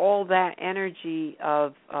 if all that energy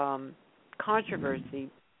of controversy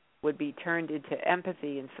would be turned into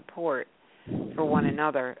empathy and support for one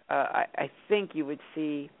another, I think you would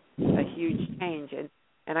see a huge change.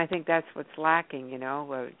 And I think that's what's lacking, you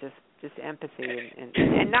know, just empathy.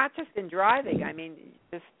 And not just in driving. I mean,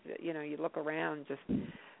 just, you know, you look around, just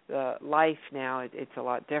life now, it's a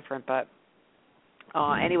lot different. But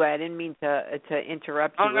anyway, I didn't mean to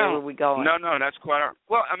interrupt you. Where were we going? No, that's quite all right.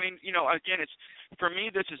 Well, I mean, you know, again, for me,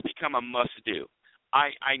 this has become a must-do.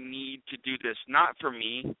 I need to do this, not for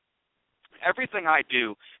me. Everything I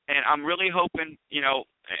do, and I'm really hoping, you know,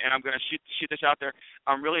 and I'm going to shoot this out there,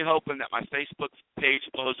 I'm really hoping that my Facebook page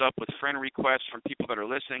blows up with friend requests from people that are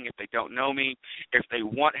listening if they don't know me, if they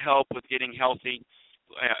want help with getting healthy.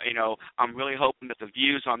 You know, I'm really hoping that the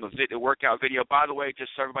views on the workout video, by the way,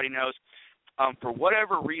 just so everybody knows, for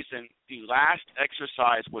whatever reason, the last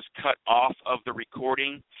exercise was cut off of the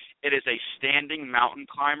recording. It is a standing mountain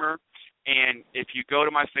climber, and if you go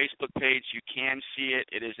to my Facebook page, you can see it.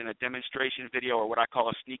 It is in a demonstration video, or what I call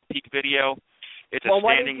a sneak peek video. It's a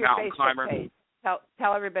standing mountain climber. Page?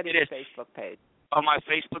 Tell everybody your Facebook page. On my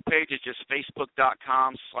Facebook page is just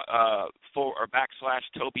facebook.com /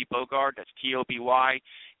 Toby Bogard. That's TOBY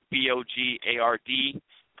BOGARD.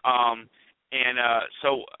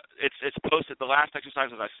 So it's posted. The last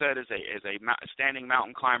exercise, as I said, is a standing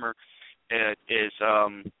mountain climber. It is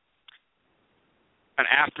an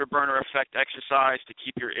afterburner effect exercise to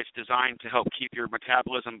keep it's designed to help keep your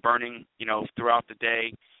metabolism burning, you know, throughout the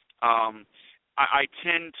day. I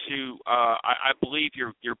tend to I believe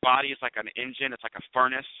your body is like an engine. It's like a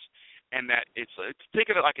furnace, and that think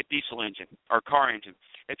of it like a diesel engine or car engine.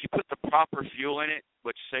 If you put the proper fuel in it,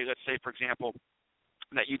 let's say for example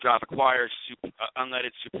that you drive Acquire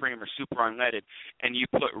unleaded Supreme or super unleaded, and you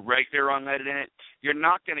put regular unleaded in it, you're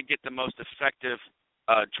not going to get the most effective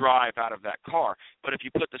drive out of that car. But if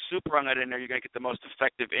you put the super unleaded in there, you're going to get the most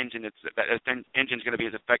effective engine. That engine's going to be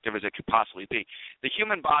as effective as it could possibly be. The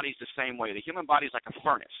human body's the same way. The human body's like a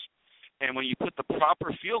furnace, and when you put the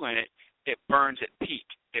proper fuel in it, it burns at peak.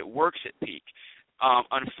 It works at peak.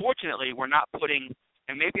 Unfortunately, we're not putting,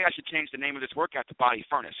 and maybe I should change the name of this workout to Body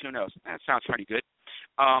Furnace. Who knows? That sounds pretty good.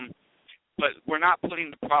 But we're not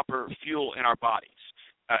putting the proper fuel in our bodies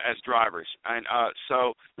as drivers. And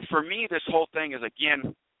so for me, this whole thing is,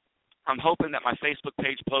 again, I'm hoping that my Facebook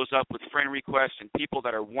page blows up with friend requests and people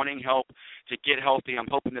that are wanting help to get healthy. I'm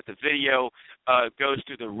hoping that the video goes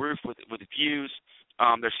through the roof with views.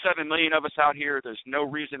 There's 7 million of us out here. There's no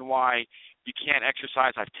reason why you can't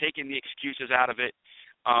exercise. I've taken the excuses out of it.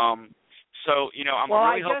 So, you know, I'm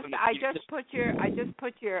really hoping that I just put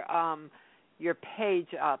your page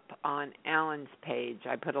up on Alan's page.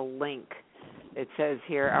 I put a link. It says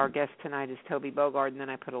here, our guest tonight is Toby Bogard, and then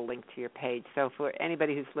I put a link to your page. So for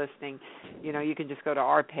anybody who's listening, you know, you can just go to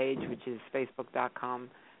our page, which is facebook.com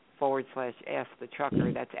 / Ask the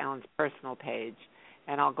Trucker. That's Alan's personal page.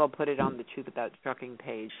 And I'll go put it on the Truth About Trucking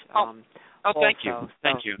page. Thank you.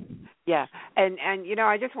 Thank you. Yeah. And you know,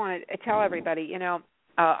 I just want to tell everybody, you know,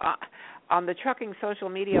 on the trucking social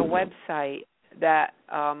media website, that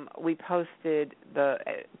we posted the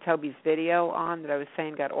Toby's video on that I was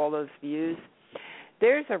saying got all those views,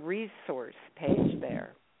 there's a resource page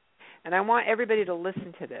there. And I want everybody to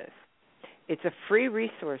listen to this. It's a free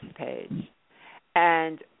resource page,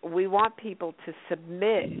 and we want people to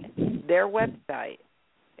submit their website.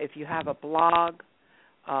 If you have a blog,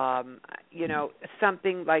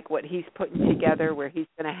 something like what he's putting together where he's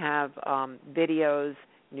going to have videos,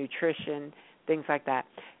 nutrition, things like that.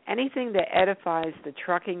 Anything that edifies the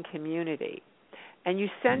trucking community. And you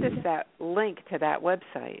send us that link to that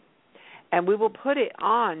website, and we will put it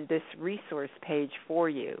on this resource page for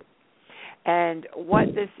you. And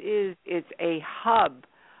what this is, it's a hub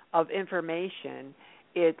of information.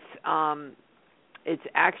 It's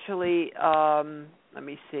actually, let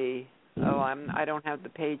me see. I don't have the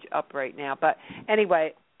page up right now. But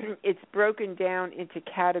anyway, it's broken down into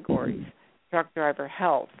categories: truck driver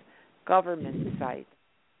health, government sites,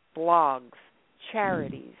 blogs,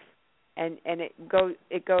 charities, and it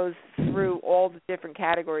goes through all the different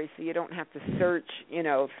categories, so you don't have to search,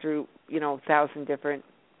 through 1,000 different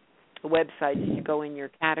websites to go in your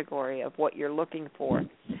category of what you're looking for.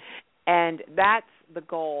 And that's the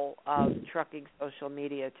goal of trucking social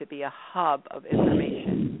media, to be a hub of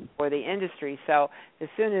information for the industry. So as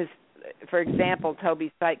soon as, for example, Toby's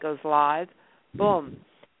site goes live, boom,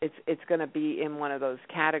 it's going to be in one of those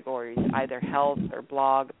categories, either health or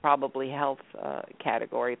blog, probably health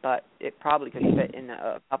category, but it probably could fit in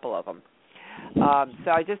a couple of them. So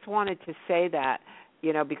I just wanted to say that,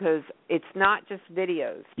 because it's not just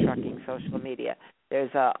videos, trucking social media.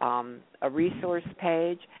 There's a resource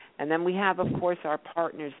page, and then we have, of course, our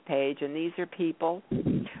partners page, and these are people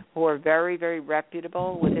who are very, very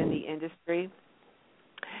reputable within the industry,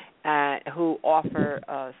 who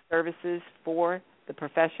offer services for the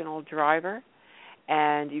professional driver.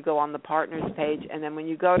 And you go on the partners page, and then when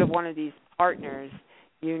you go to one of these partners,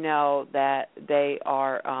 you know that they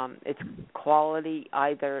are, it's quality,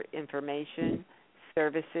 either information,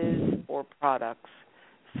 services, or products.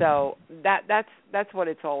 So that's what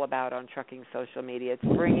it's all about on trucking social media. It's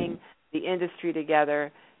bringing the industry together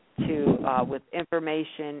to with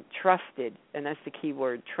information, trusted, and that's the key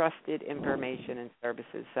word, trusted information and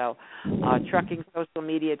services. So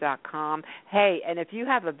truckingsocialmedia.com. Hey, and if you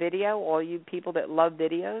have a video, all you people that love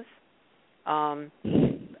videos,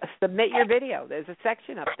 submit your video. There's a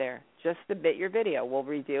section up there. Just submit your video. We'll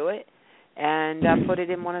review it and put it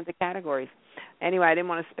in one of the categories. Anyway, I didn't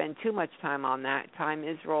want to spend too much time on that. Time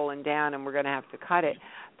is rolling down, and we're going to have to cut it.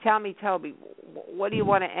 Tell me, Toby, what do you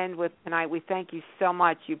want to end with tonight? We thank you so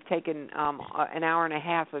much. You've taken an hour and a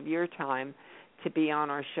half of your time to be on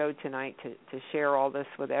our show tonight to share all this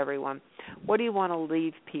with everyone. What do you want to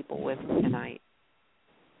leave people with tonight?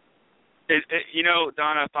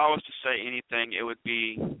 Donna, if I was to say anything, it would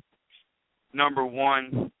be, number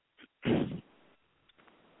one,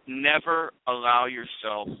 never allow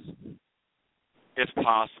yourself, if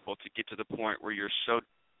possible, to get to the point where you're so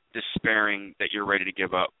despairing that you're ready to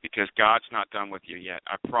give up, because God's not done with you yet.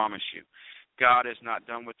 I promise you. God is not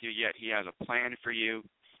done with you yet. He has a plan for you.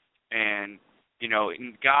 And,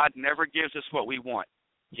 God never gives us what we want.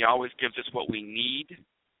 He always gives us what we need.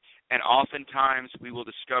 And oftentimes we will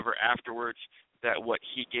discover afterwards that what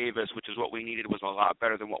he gave us, which is what we needed, was a lot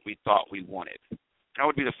better than what we thought we wanted. That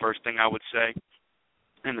would be the first thing I would say.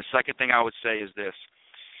 And the second thing I would say is this.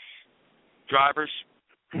 Drivers,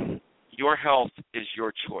 your health is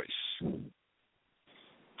your choice.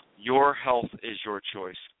 Your health is your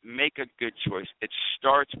choice. Make a good choice. It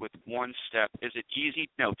starts with one step. Is it easy?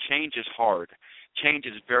 No, change is hard. Change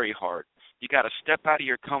is very hard. You got to step out of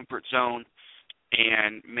your comfort zone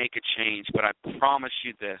and make a change. But I promise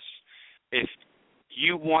you this, if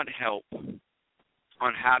you want help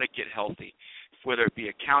on how to get healthy, whether it be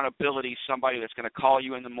accountability, somebody that's going to call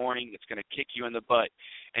you in the morning, that's going to kick you in the butt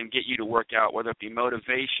and get you to work out, whether it be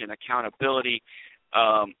motivation, accountability,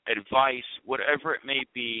 advice, whatever it may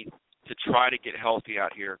be to try to get healthy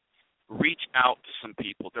out here, reach out to some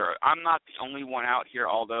people. I'm not the only one out here,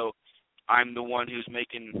 although I'm the one who's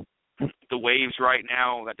making the waves right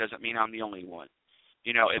now. That doesn't mean I'm the only one.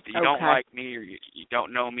 If you don't like me or you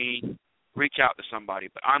don't know me, reach out to somebody.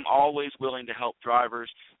 But I'm always willing to help drivers,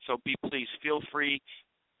 so please feel free.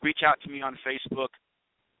 Reach out to me on Facebook,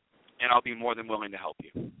 and I'll be more than willing to help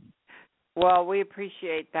you. Well, we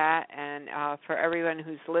appreciate that, and for everyone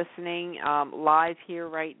who's listening live here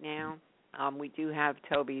right now, we do have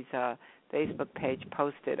Toby's Facebook page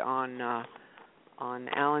posted on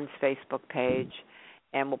Alan's Facebook page,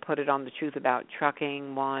 and we'll put it on the Truth About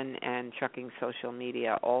Trucking one and Trucking Social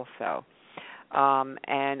Media also.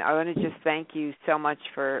 And I want to just thank you so much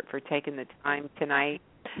for taking the time tonight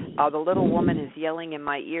The little woman is yelling in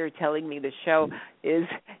my ear, telling me the show is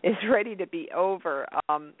ready to be over.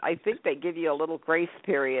 I think they give you a little grace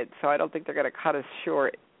period, so I don't think they're going to cut us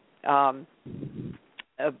short. But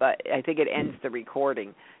I think it ends the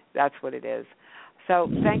recording. That's what it is. So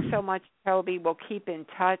thanks so much, Toby. We'll keep in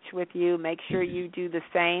touch with you. Make sure you do the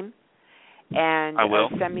same, and I will.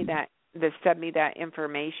 send me that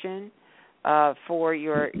information for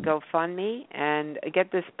your GoFundMe and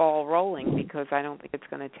get this ball rolling, because I don't think it's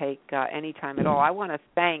going to take any time at all. I want to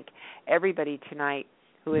thank everybody tonight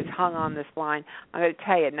who has hung on this line. I'm going to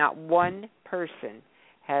tell you, not one person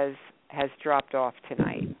has dropped off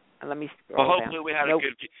tonight. Let me scroll well, hopefully down. we had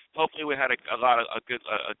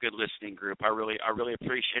a good listening group. I really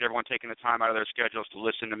appreciate everyone taking the time out of their schedules to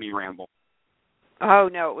listen to me ramble. Oh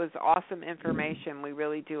no, it was awesome information. We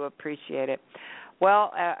really do appreciate it.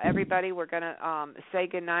 Well, everybody, we're going to say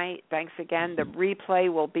goodnight. Thanks again. The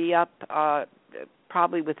replay will be up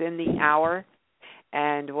probably within the hour,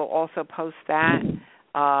 and we'll also post that.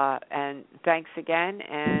 And thanks again.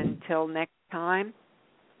 And until next time,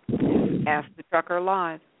 Ask the Trucker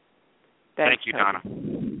Live. Thank you, Donna.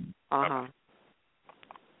 Uh-huh.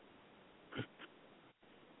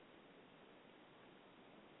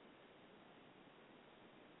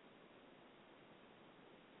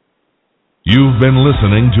 You've been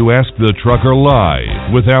listening to Ask the Trucker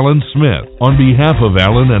Live with Alan Smith. On behalf of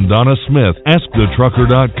Alan and Donna Smith,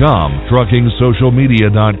 AskTheTrucker.com,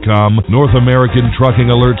 TruckingSocialMedia.com,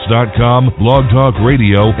 NorthAmericanTruckingAlerts.com, Blog Talk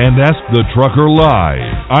Radio, and Ask the Trucker Live.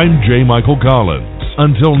 I'm J. Michael Collins.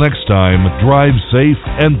 Until next time, drive safe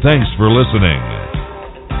and thanks for listening.